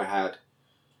mean, I had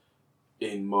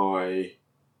in my...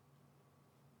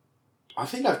 I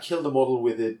think I've killed a model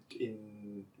with it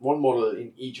in... 1 model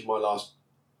in each of my last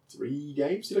 3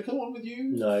 games. Did I kill one with you?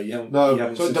 No, you haven't. No, you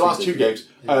haven't so in the last 2 games,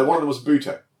 one of them was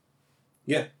Buto.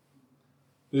 Yeah.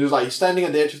 It was like he's standing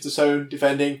at the edge of the zone,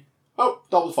 defending. Oh,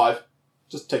 double 5.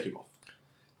 Just take him off.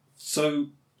 So,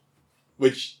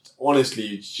 which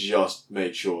honestly just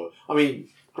made sure. I mean,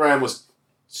 Graham was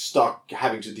stuck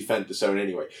having to defend the zone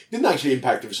anyway. It didn't actually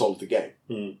impact the result of the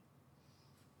game.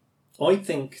 I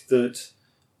think that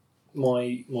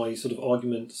my sort of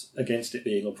argument against it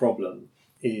being a problem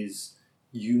is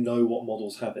you know what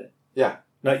models have it. Yeah.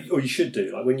 Now, or you should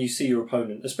do. Like when you see your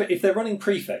opponent, if they're running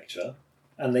Prefecture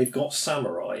and they've got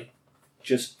Samurai,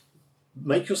 just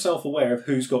make yourself aware of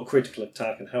who's got critical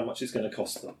attack and how much it's going to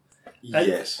cost them.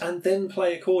 And then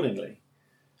play accordingly.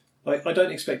 Like, I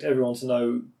don't expect everyone to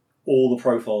know all the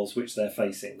profiles which they're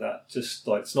facing. That just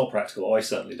it's not practical. I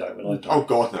certainly don't. When I play. Oh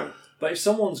God, no. But if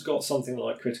someone's got something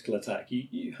like critical attack,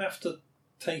 you have to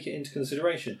take it into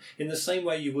consideration in the same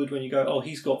way you would when you go, oh,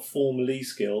 he's got 4 melee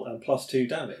skill and +2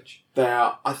 damage.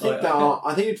 I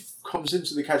think it comes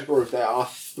into the category of there are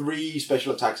 3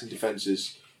 special attacks and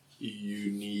defenses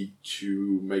you need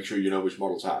to make sure you know which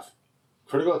models have.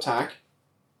 Critical attack,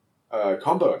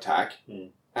 combo attack,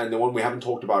 and the one we haven't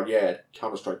talked about yet,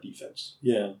 Counter-Strike defense.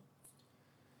 Yeah.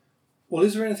 Well,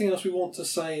 is there anything else we want to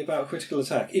say about critical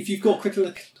attack? If you've got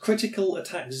critical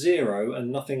attack 0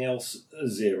 and nothing else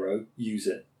 0, use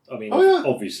it. I mean,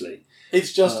 obviously.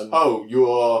 It's just,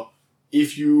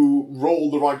 if you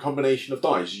roll the right combination of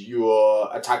dice,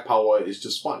 your attack power is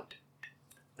just spiked.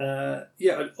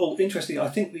 Interesting. I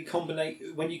think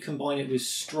when you combine it with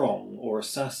strong or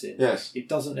assassin, it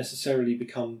doesn't necessarily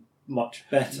become much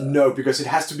better. No, because it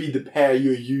has to be the pair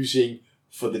you're using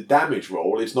for the damage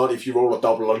roll. It's not if you roll a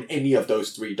double on any of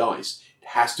those 3 dice. It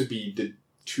has to be the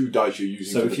 2 dice you're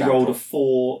using. So if you rolled a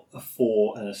 4,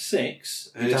 and a 6,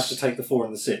 you'd have to take the 4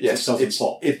 and the 6. Yes, it doesn't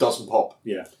pop. It doesn't pop.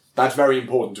 Yeah, that's very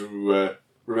important to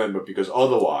remember, because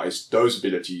otherwise those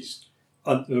abilities.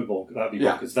 That'd be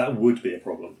because that would be a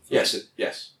problem. Yes.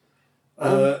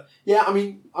 I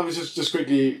mean, I was just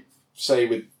quickly say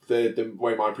with the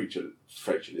way my preacher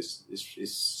fraction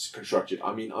is constructed.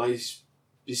 I mean, I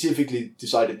specifically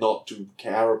decided not to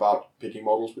care about picking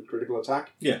models with critical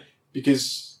attack. Yeah.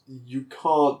 Because you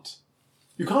can't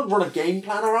run a game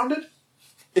plan around it.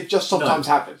 It just sometimes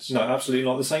happens. No, absolutely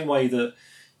not. The same way that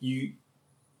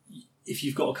if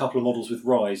you've got a couple of models with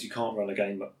Rise, you can't run a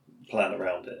game plan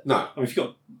around it. No. I mean, if you've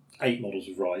got 8 models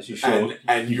with Rise, you sure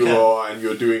and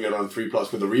you're doing it on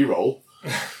 3+ with a reroll.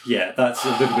 Yeah, that's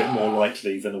a little bit more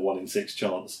likely than a 1 in 6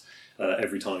 chance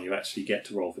every time you actually get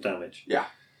to roll for damage. Yeah.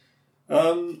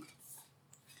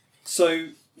 So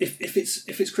if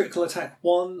it's critical attack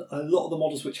 1, a lot of the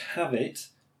models which have it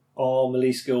are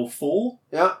melee skill 4.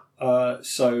 Yeah.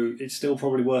 So it's still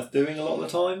probably worth doing a lot of the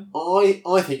time.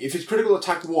 I think if it's critical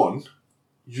attack 1,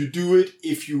 you do it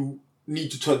if you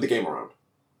need to turn the game around.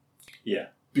 Yeah.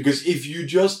 Because if you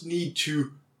just need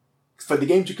to, for the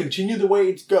game to continue the way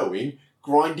it's going,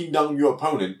 grinding down your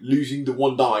opponent, losing the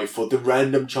 1 die for the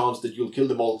random chance that you'll kill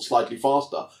the model slightly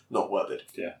faster, not worth it.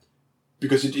 Yeah.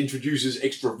 Because it introduces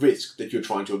extra risk that you're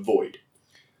trying to avoid.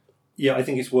 Yeah, I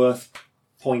think it's worth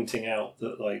pointing out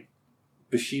that,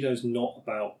 Bushido's not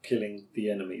about killing the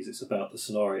enemies, it's about the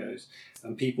scenarios.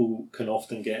 And people can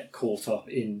often get caught up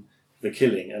in the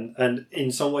killing. And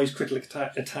in some ways, critical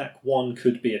attack 1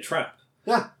 could be a trap.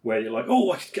 Yeah. Where you're like,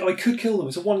 oh, I could kill them.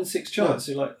 It's a 1 in 6 chance.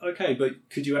 Yeah. You're like, okay, but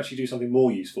could you actually do something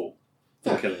more useful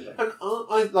than killing them? And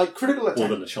I like critical attack. More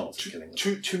than a chance of killing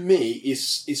them. To me,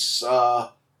 it's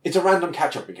a random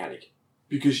catch-up mechanic.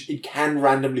 Because it can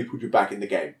randomly put you back in the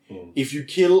game. If you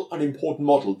kill an important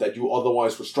model that you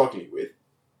otherwise were struggling with,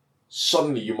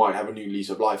 suddenly you might have a new lease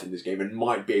of life in this game and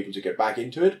might be able to get back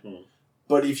into it.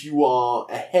 But if you are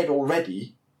ahead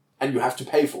already and you have to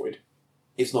pay for it,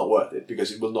 it's not worth it, because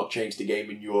it will not change the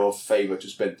game in your favour to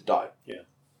spend the die. Yeah.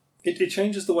 It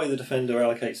changes the way the defender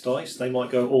allocates dice. They might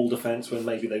go all defence when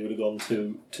maybe they would have gone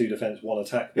 2 defence, 1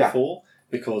 attack before,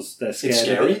 because they're scared. It's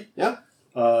scary, yeah.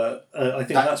 I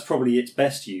think that's probably its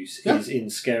best use, is in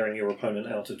scaring your opponent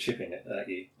out of chipping it at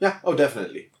you. Yeah,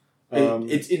 definitely.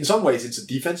 It's in some ways, it's a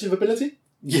defensive ability.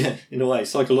 Yeah, in a way,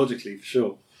 psychologically, for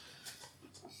sure.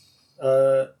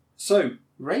 So,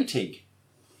 rating.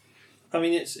 I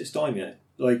mean, it's Daimyo.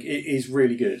 It is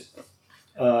really good.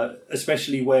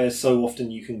 Especially where so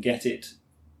often you can get it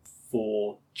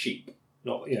for cheap.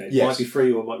 Not, it might be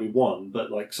free or it might be 1, but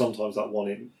sometimes that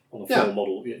 1 on a full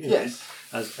model,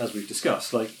 as we've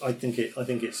discussed. I think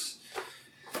it's.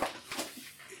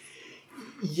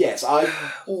 Yes,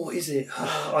 or is it?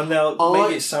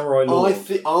 Maybe it's Samurai Lord.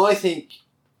 I think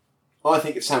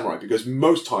it's Samurai, because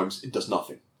most times it does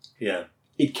nothing. Yeah.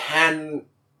 It can,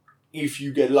 if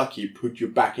you get lucky, put you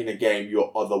back in a game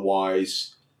you're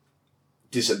otherwise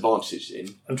disadvantaged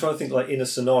in. I'm trying to think, in a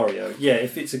scenario. Yeah,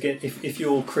 if it's if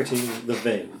you're critting the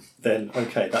Vim, then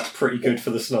okay, that's pretty good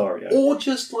for the scenario. Or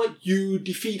just you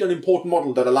defeat an important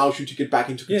model that allows you to get back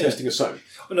into contesting a zone.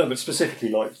 Oh, no, but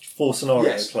specifically for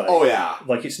scenario play. Oh yeah.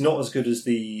 It's not as good as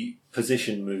the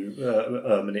position move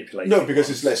manipulation. No, because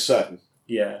it's less certain.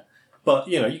 Yeah, but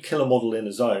you kill a model in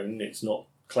a zone, it's not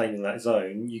claiming that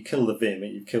zone. You kill the Vim,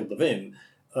 and you've killed the Vim.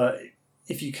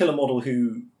 If you kill a model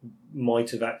who might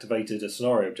have activated a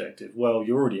scenario objective, well,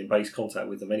 you're already in base contact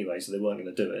with them anyway, so they weren't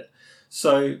going to do it.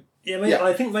 So,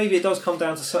 I think maybe it does come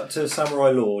down to Samurai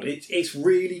Lord. It's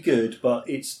really good, but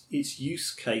its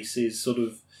use case is sort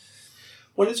of...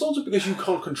 Well, it's also because you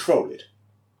can't control it.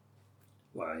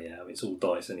 Well, yeah, it's all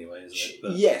dice anyway, isn't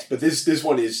it? Yes, but this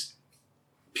one is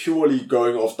purely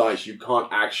going off dice. You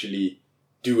can't actually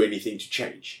do anything to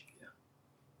change. Yeah.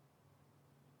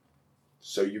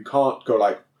 So you can't go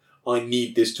like, I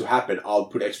need this to happen, I'll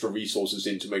put extra resources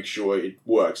in to make sure it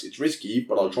works. It's risky,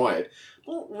 but I'll try it.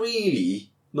 Not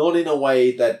really. Not in a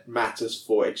way that matters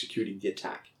for executing the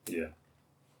attack. Yeah.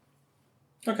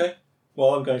 Okay.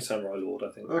 Well, I'm going Samurai Lord, I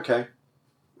think. Okay.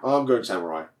 I'm going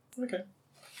Samurai. Okay.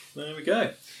 There we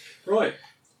go. Right.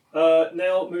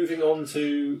 Now moving on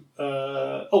to...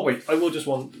 oh, wait. I will just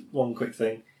one quick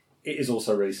thing. It is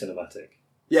also really cinematic.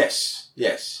 Yes.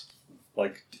 Yes.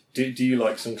 Like, do you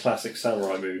like some classic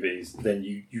samurai movies? Then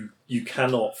you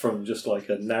cannot, from just like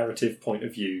a narrative point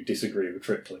of view, disagree with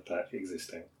triple attack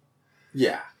existing.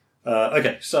 Yeah.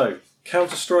 Okay, so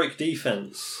Counter-Strike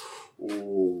defense.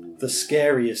 Ooh. The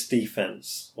scariest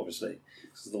defense, obviously.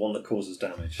 This is the one that causes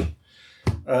damage.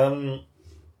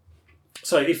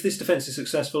 So if this defense is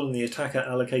successful and the attacker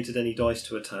allocated any dice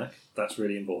to attack, that's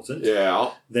really important.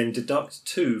 Yeah. Then deduct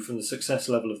 2 from the success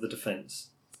level of the defense.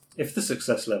 If the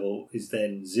success level is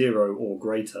then 0 or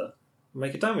greater,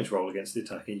 make a damage roll against the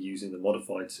attacker using the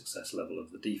modified success level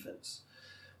of the defense.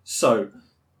 So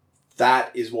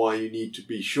that is why you need to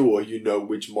be sure you know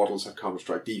which models have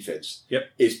Counter-Strike defense.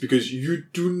 Yep. It's because you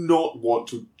do not want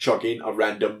to chuck in a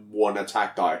random 1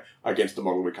 attack die against the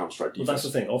model with Counter-Strike defense. Well, that's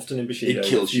the thing. Often in Bushido, it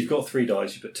kills you've got 3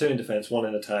 dice, you put 2 in defense, 1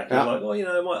 in attack, and yeah. you're like, well, you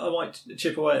know, I might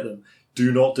chip away at them.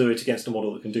 Do not do it against a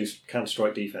model that can do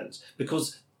Counter-Strike defense,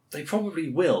 because they probably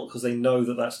will, because they know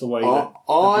that that's the way that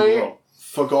I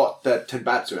forgot that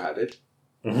Tenbatsu had it,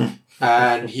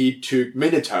 and he took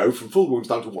Minato from full wounds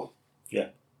down to 1. Yeah.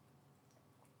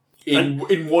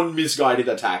 In one misguided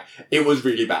attack. It was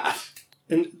really bad.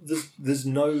 And there's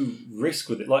no risk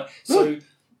with it. Like, so,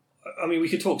 I mean, we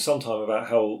could talk sometime about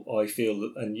how I feel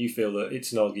that, and you feel that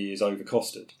Itsunagi is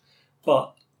overcosted.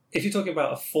 But if you're talking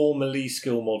about a 4 melee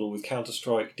skill model with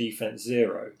Counter-Strike defense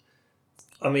 0,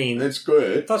 I mean... It's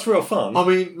good. That's real fun. I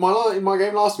mean, in my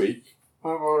game last week,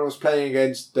 when I was playing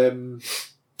against Minamoto,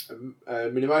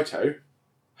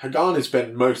 Hagane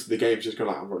spent most of the game just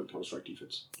going like, I'm running Counter-Strike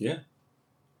defense. Yeah.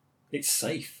 It's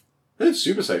safe. It's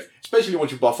super safe. Especially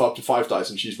once you buff up to 5 dice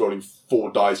and she's rolling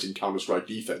 4 dice in Counter-Strike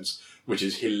defense, which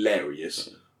is hilarious.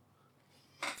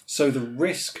 So the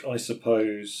risk, I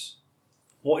suppose...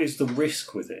 What is the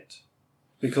risk with it?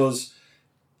 Because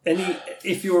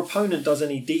if your opponent does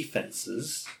any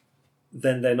defences,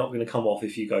 then they're not going to come off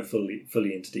if you go fully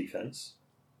into defence.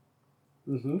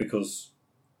 Mm-hmm. Because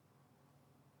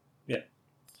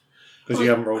you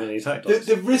haven't rolled any attack dice.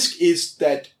 The risk is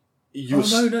that no,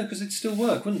 because it'd still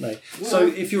work, wouldn't they? Yeah. So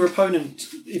if your opponent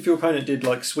did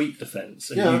like sweep defence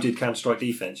and you did Counter-Strike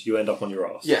defence, you end up on your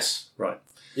ass. Yes. Right.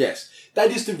 Yes.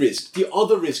 That is the risk. The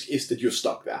other risk is that you're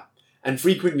stuck there. And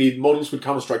frequently models with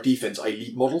Counter-Strike defense are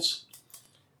elite models.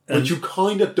 But you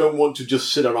kind of don't want to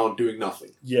just sit around doing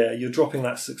nothing. Yeah, you're dropping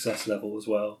that success level as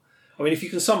well. I mean, if you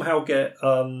can somehow get...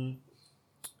 I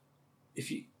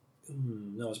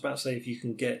was about to say if you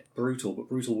can get Brutal, but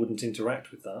Brutal wouldn't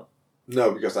interact with that.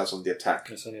 No, because that's on the attack.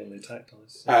 It's only on the attack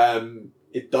dice.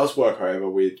 It does work, however,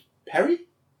 with Parry.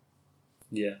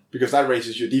 Yeah. Because that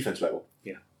raises your defense level.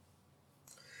 Yeah.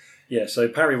 Yeah, so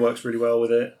Parry works really well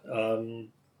with it.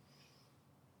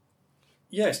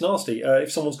 Yeah, it's nasty.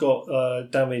 If someone's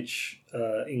got damage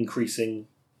increasing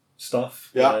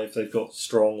stuff, if they've got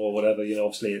strong or whatever,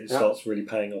 obviously it starts really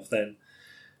paying off then.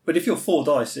 But if you're 4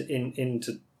 dice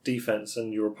into defense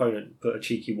and your opponent put a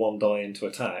cheeky 1 die into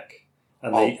attack,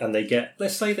 and they get,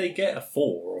 let's say they get a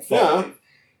 4 or 5,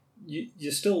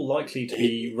 you're still likely to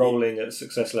be rolling at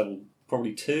success level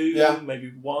probably 2,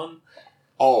 maybe 1.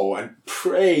 Oh, and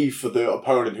pray for the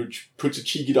opponent who puts a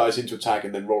cheeky dice into attack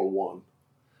and then roll a 1.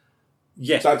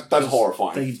 Yes, that's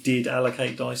horrifying. They did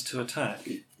allocate dice to attack.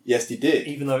 Yes, they did.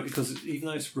 Even though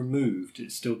it's removed,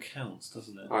 it still counts,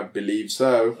 doesn't it? I believe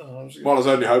so. Well,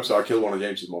 I only hope so. I killed one of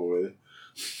James's model with it.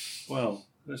 Well,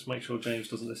 let's make sure James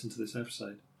doesn't listen to this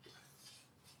episode.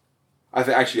 I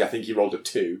think he rolled a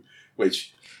 2,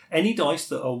 which... Any dice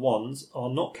that are 1s are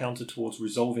not counted towards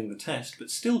resolving the test, but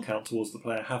still count towards the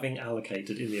player having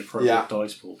allocated in the appropriate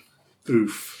dice pool.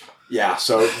 Oof. Yeah,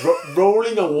 so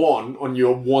rolling a 1 on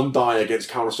your 1 die against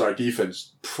Counter-Strike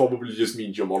defense probably just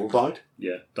means your model died.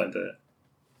 Yeah, don't do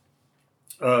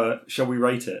it. Shall we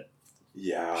rate it?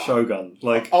 Yeah. Shogun.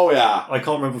 Oh, yeah. I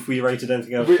can't remember if we rated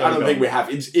anything else. I don't think we have.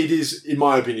 It is, in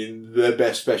my opinion, the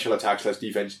best special attack /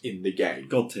 defense in the game.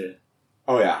 God tier.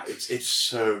 Oh, yeah. It's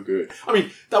so good. I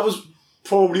mean, that was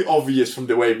probably obvious from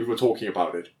the way we were talking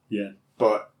about it. Yeah.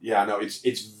 But, yeah, no,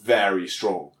 it's very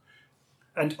strong.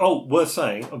 And, worth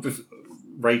saying,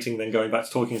 rating then going back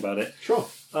to talking about it. Sure.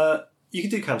 You can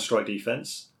do Counter-Strike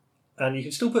defense, and you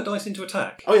can still put dice into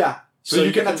attack. Oh, yeah. So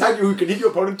you can attack you can hit your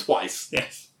opponent twice.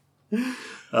 Yes.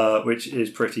 Which is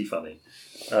pretty funny.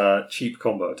 Cheap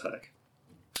combo attack.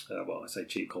 Well, I say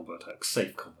cheap combo attack.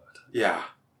 Safe combo attack. Yeah.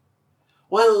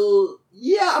 Well,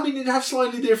 yeah, I mean, it has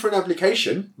slightly different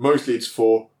application. Mostly it's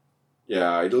for...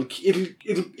 Yeah, it'll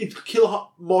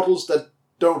kill models that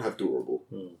don't have durable.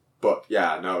 But,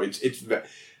 yeah, no, it's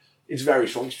very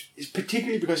strong. It's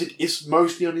particularly because it is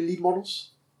mostly on elite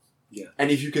models. Yeah.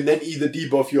 And if you can then either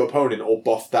debuff your opponent or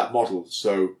buff that model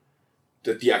so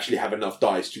that you actually have enough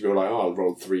dice to go like, oh, I'll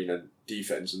roll 3 in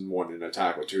defense and 1 in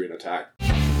attack or 2 in attack.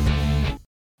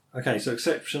 Okay, so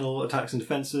exceptional attacks and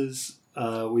defences.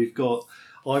 We've got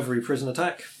Ivory Prison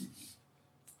Attack,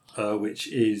 which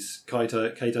is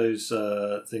Kato's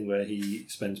thing where he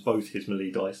spends both his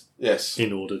melee dice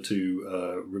in order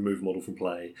to remove a model from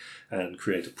play and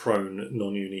create a prone,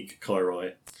 non-unique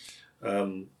Kairai.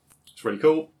 It's really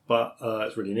cool, but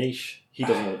it's really niche. He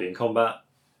doesn't want to be in combat.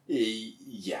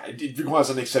 Yeah, it requires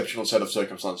an exceptional set of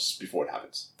circumstances before it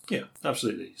happens. Yeah,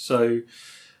 absolutely. So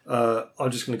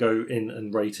I'm just going to go in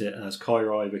and rate it as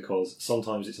Kairai because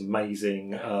sometimes it's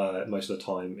amazing, most of the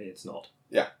time it's not.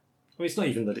 Yeah. I mean, it's not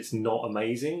even that it's not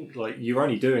amazing. Like, you're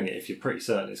only doing it if you're pretty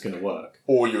certain it's going to work.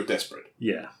 Or you're desperate.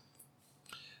 Yeah.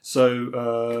 So,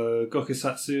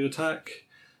 Gokusatsu Attack.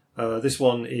 This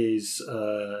one is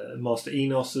Master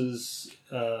Enos's...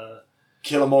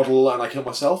 kill a model and I kill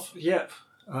myself? Yep.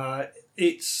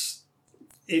 It's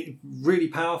really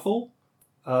powerful.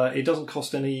 It doesn't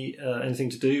cost anything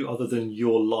to do other than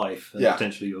your life and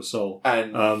potentially your soul.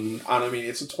 And I mean,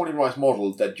 it's a 20 rice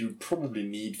model that you probably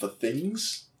need for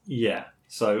things. Yeah.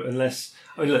 So unless...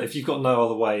 I mean, look, if you've got no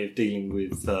other way of dealing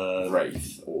with...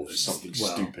 Wraith or something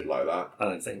stupid like that. I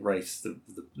don't think Wraith's the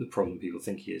problem people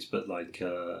think he is, but like...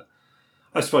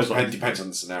 I suppose like... It depends on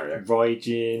the scenario.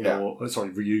 Ryujin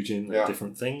Ryujin,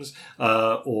 different things.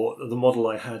 Or the model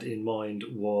I had in mind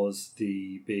was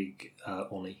the big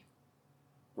Oni.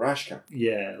 Rashka.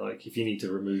 Yeah, like if you need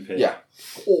to remove him. Yeah.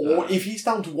 Or if he's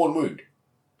down to 1 wound.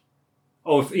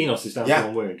 Oh, if Enos is down to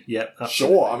 1 wound. Yep.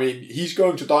 Absolutely. Sure, I mean, he's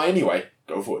going to die anyway.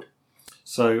 Go for it.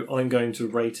 So I'm going to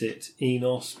rate it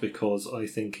Enos because I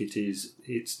think it is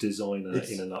its designer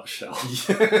in a nutshell.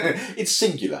 It's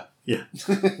singular. Yeah.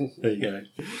 There you go.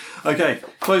 Okay,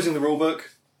 closing the rulebook.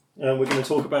 We're going to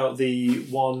talk about the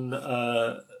one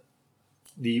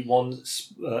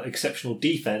exceptional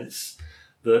defense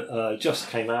that just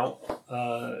came out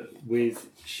with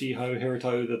Shiho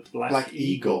Hiruto, the Black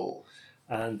Eagle.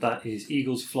 And that is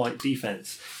Eagle's Flight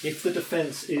Defense. If the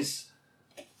defense is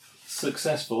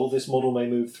successful, this model may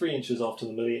move 3 inches after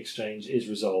the melee exchange is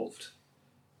resolved.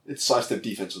 It's sidestep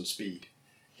defense on speed.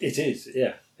 It is,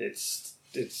 yeah. It's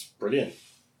brilliant.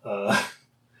 I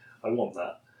want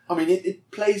that. I mean, it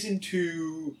plays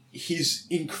into his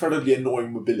incredibly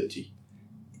annoying mobility.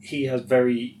 He has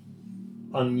very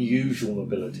unusual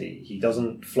mobility. He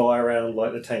doesn't fly around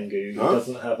like the Tengu. No? He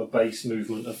doesn't have a base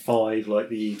movement of 5 like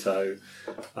the Ito.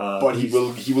 But he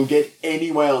will get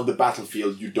anywhere on the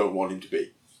battlefield you don't want him to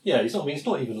be. Yeah, he's not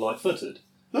even light-footed.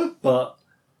 No. But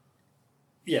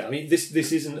yeah, I mean, this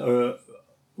isn't a...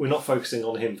 We're not focusing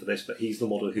on him for this, but he's the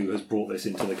model who has brought this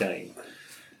into the game.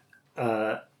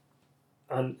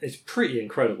 And it's pretty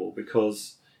incredible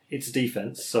because it's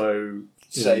defense, so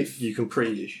safe. You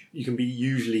can be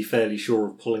usually fairly sure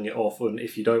of pulling it off, and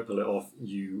if you don't pull it off,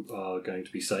 you are going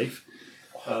to be safe.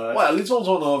 Well, it's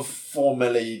also on a 4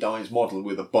 melee dice model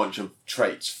with a bunch of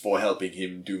traits for helping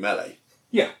him do melee.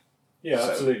 Yeah,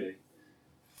 absolutely.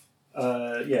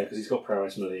 Because he's got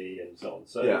prowess melee and so on.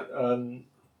 So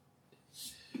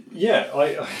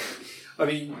I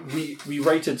mean, we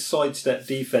rated sidestep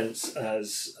defense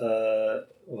as I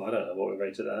don't know what we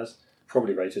rated it as.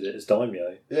 Probably rated it as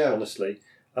Daimyo. Yeah. Honestly,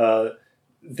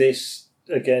 this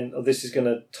is going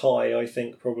to tie, I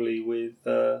think, probably with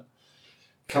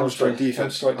Counter-Strike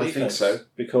defense. I think so,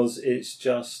 because it's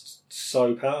just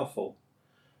so powerful.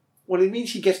 Well, it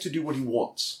means he gets to do what he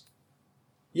wants.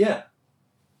 Yeah.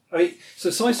 I mean, so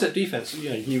sidestep defense,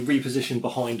 you reposition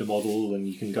behind a model and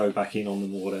you can go back in on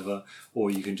them or whatever,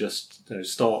 or you can just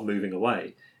start moving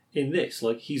away. In this,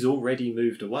 he's already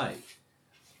moved away.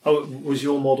 Oh, was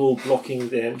your model blocking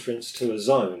the entrance to a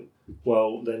zone?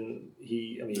 Well, then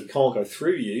he can't go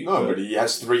through you. No, but he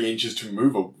has 3 inches to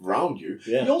move around you.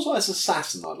 Yeah. He also has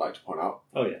Assassin, I'd like to point out.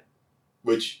 Oh, yeah.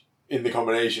 Which, in the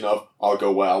combination of, I'll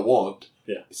go where I want,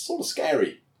 it's sort of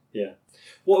scary. Yeah.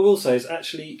 What I will say is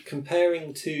actually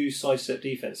comparing to sidestep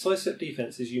defense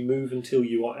is you move until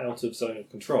you are out of zone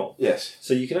of control. Yes.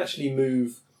 So you can actually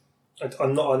move.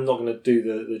 I'm not going to do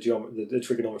the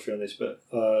trigonometry on this, but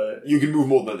you can move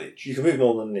more than an inch. You can move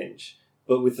more than an inch.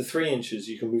 but with the 3 inches,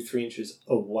 you can move 3 inches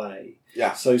away.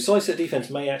 Yeah. So side-step defense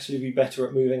may actually be better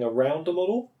at moving around a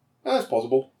model, That's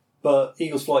possible. but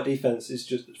Eagle's flight defense is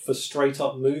just for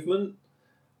straight-up movement.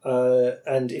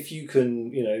 And if you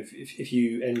can, if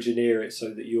you engineer it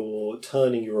so that you're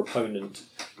turning your opponent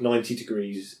 90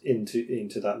 degrees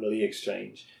into that melee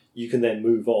exchange, you can then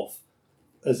move off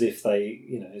as if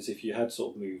as if you had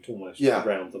sort of moved almost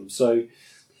around them. So,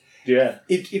 yeah.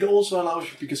 It also allows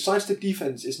you, because sidestep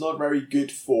defense is not very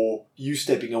good for you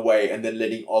stepping away and then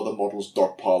letting other models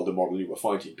dogpile the model you were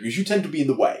fighting, because you tend to be in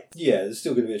the way. Yeah, there's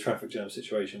still going to be a traffic jam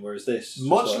situation, whereas this...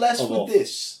 Much less with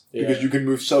this, because you can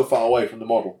move so far away from the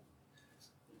model.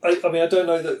 I mean, I don't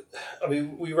know that... I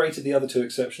mean, we rated the other two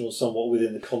exceptional somewhat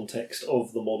within the context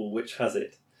of the model which has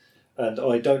it. And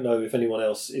I don't know if anyone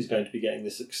else is going to be getting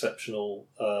this exceptional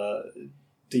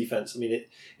defense. I mean,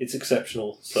 it's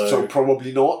exceptional. So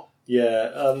probably not.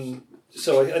 Yeah.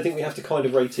 So I think we have to kind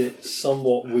of rate it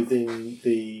somewhat within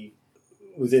the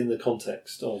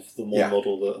context of the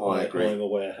model that I'm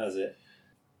aware has it.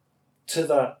 To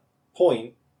that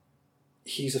point,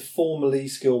 he's a formerly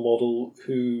skill model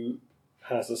who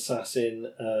has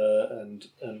assassin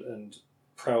and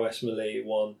prowess melee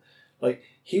one. Like,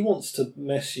 he wants to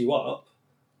mess you up.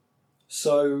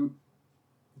 So,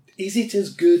 is it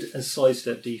as good as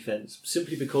sidestep defense?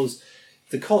 Simply because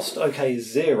the cost,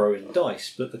 is 0 in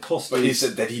dice, but the cost But he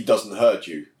said that he doesn't hurt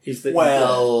you. Is that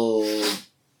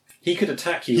he could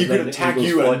attack you. He could attack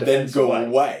you and then go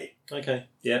away. Okay,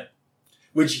 yeah.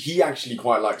 Which he actually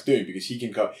quite likes doing, because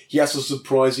he has a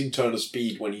surprising turn of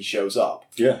speed when he shows up.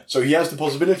 Yeah. So he has the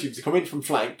possibility to come in from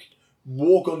flank,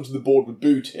 walk onto the board with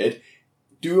booted,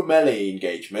 do a melee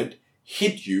engagement,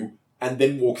 hit you, and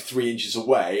then walk 3 inches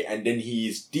away, and then he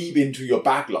is deep into your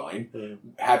backline,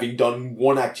 having done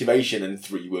 1 activation and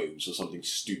 3 wounds, or something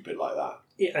stupid like that.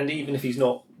 Yeah, and even if he's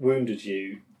not wounded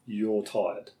you, you're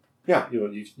tired. Yeah.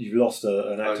 You've lost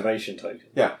an activation token.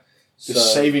 Yeah. The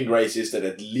saving grace is that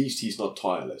at least he's not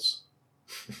tireless.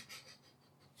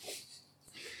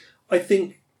 I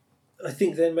think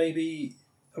there may be...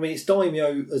 I mean, it's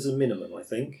Daimyo as a minimum, I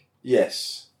think.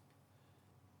 Yes.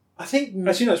 I think...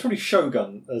 Actually, no, it's probably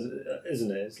Shogun,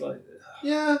 isn't it? It's like...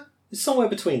 Yeah. It's somewhere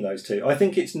between those two. I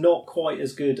think it's not quite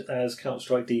as good as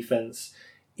Counter-Strike Defense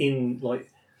in,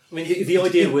 like... I mean, the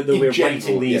idea that we're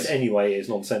rating these anyway is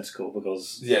nonsensical,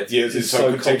 because... Yeah, it's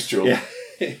so contextual.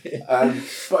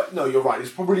 But no, you're right.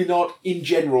 It's probably not, in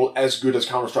general, as good as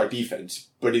Counter-Strike Defense,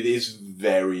 but it is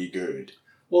very good.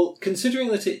 Well, considering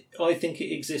that I think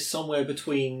it exists somewhere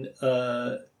between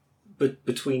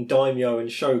Daimyo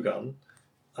and Shogun,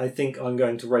 I think I'm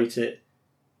going to rate it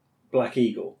Black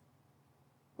Eagle.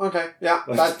 Okay, yeah,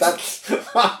 that's...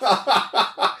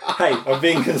 Hey, I'm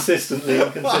being consistently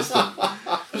inconsistent.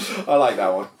 I like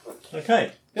that one.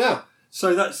 Okay. Yeah.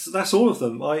 So that's all of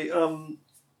them.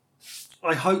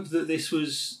 I hope that this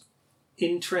was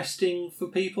interesting for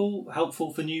people,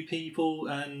 helpful for new people,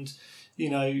 and,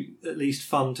 at least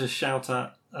fun to shout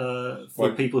at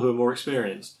for people who are more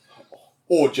experienced.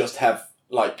 Or just have,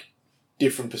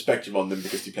 different perspective on them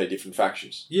because they play different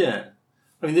factions. Yeah.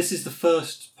 I mean, this is the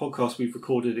first podcast we've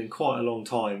recorded in quite a long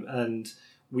time, and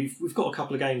we've got a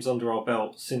couple of games under our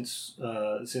belt since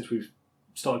we've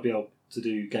started being able to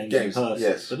do games in person.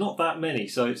 Yes. But not that many,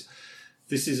 so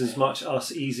this is as much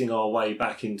us easing our way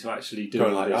back into actually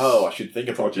doing this. I should think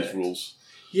about these rules.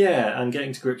 Yeah, and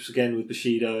getting to grips again with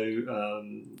Bushido.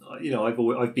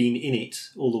 I've been in it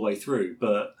all the way through,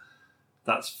 but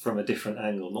that's from a different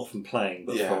angle, not from playing,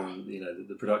 but from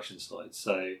the production side.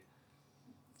 So,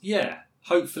 yeah,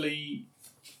 hopefully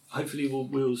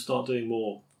we'll start doing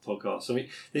more podcasts. I mean,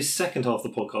 this second half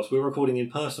of the podcast, we're recording in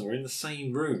person. We're in the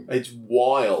same room. It's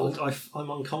wild. I'm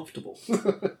uncomfortable.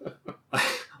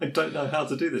 I don't know how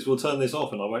to do this. We'll turn this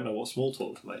off and I won't know what small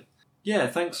talk to make. Yeah,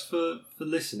 thanks for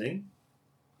listening.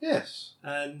 Yes.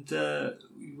 And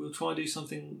we'll try and do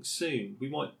something soon. We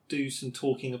might do some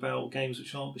talking about games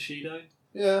which aren't Bushido.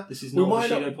 Yeah. This is not a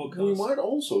Bushido podcast. We might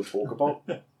also talk about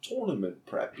tournament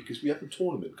prep, because we have a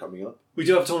tournament coming up. We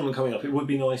do have a tournament coming up. It would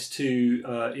be nice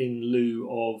to, in lieu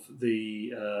of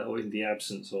or in the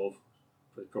absence of,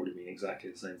 but probably mean exactly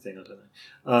the same thing, I don't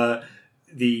know,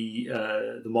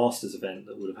 the Masters event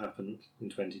that would have happened in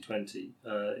 2020.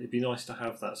 It'd be nice to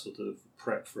have that sort of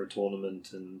prep for a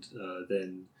tournament, and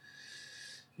then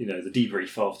the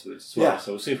debrief afterwards as well. Yeah.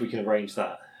 So we'll see if we can arrange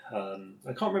that.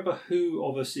 I can't remember who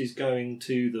of us is going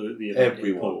to the event.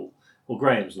 Everyone. In Poole. Well,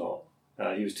 Graham's not.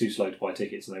 He was too slow to buy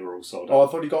tickets and they were all sold out. Oh,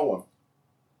 I thought he got one.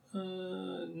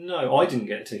 No, I didn't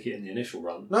get a ticket in the initial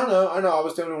run. No, I know. I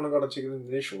was the only one who got a ticket in the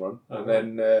initial run. And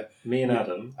then... me and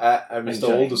Adam. And Mr.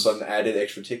 Alderson added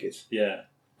extra tickets. Yeah.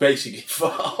 Basically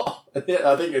for I think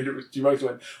you mostly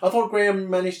went. I thought Graham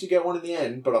managed to get one in the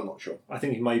end, but I'm not sure. I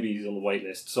think maybe he's on the wait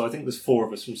list. So I think there's 4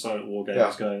 of us from Silent War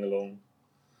Games going along.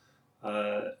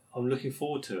 I'm looking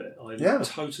forward to it. I'm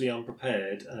totally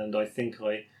unprepared, and I think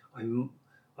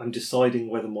I'm deciding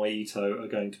whether my Ito are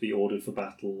going to be ordered for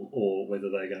battle or whether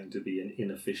they're going to be an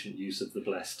inefficient use of the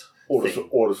blessed.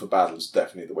 Order for battle is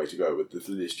definitely the way to go with the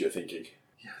list you're thinking.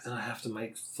 Yeah, but then I have to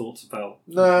make thoughts about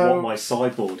what my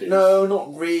sideboard is. No,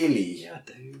 not really. Yeah, I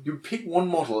do. You pick one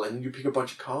model and you pick a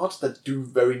bunch of cards that do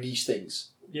very niche things.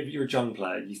 Yeah, but you're a Jung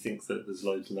player. You think that there's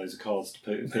loads and loads of cards to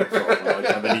pick from.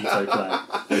 I'm an Ito player.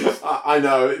 I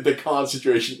know, the card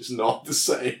situation is not the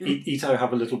same. Ito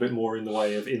have a little bit more in the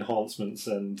way of enhancements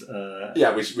and...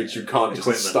 which you can't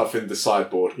just stuff in the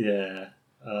sideboard. Yeah.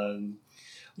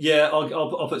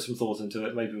 I'll put some thought into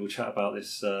it. Maybe we'll chat about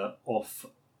this off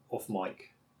mic.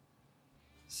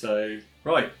 So,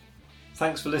 right.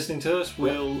 Thanks for listening to us.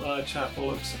 We'll chat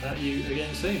bollocks at you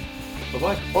again soon.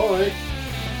 Bye-bye. Bye.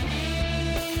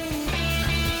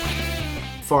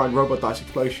 Find Robot Dice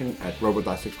Explosion at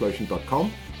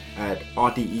robotdiceexplosion.com, at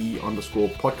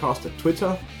RDE_podcast at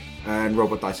Twitter, and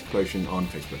Robot Dice Explosion on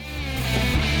Facebook.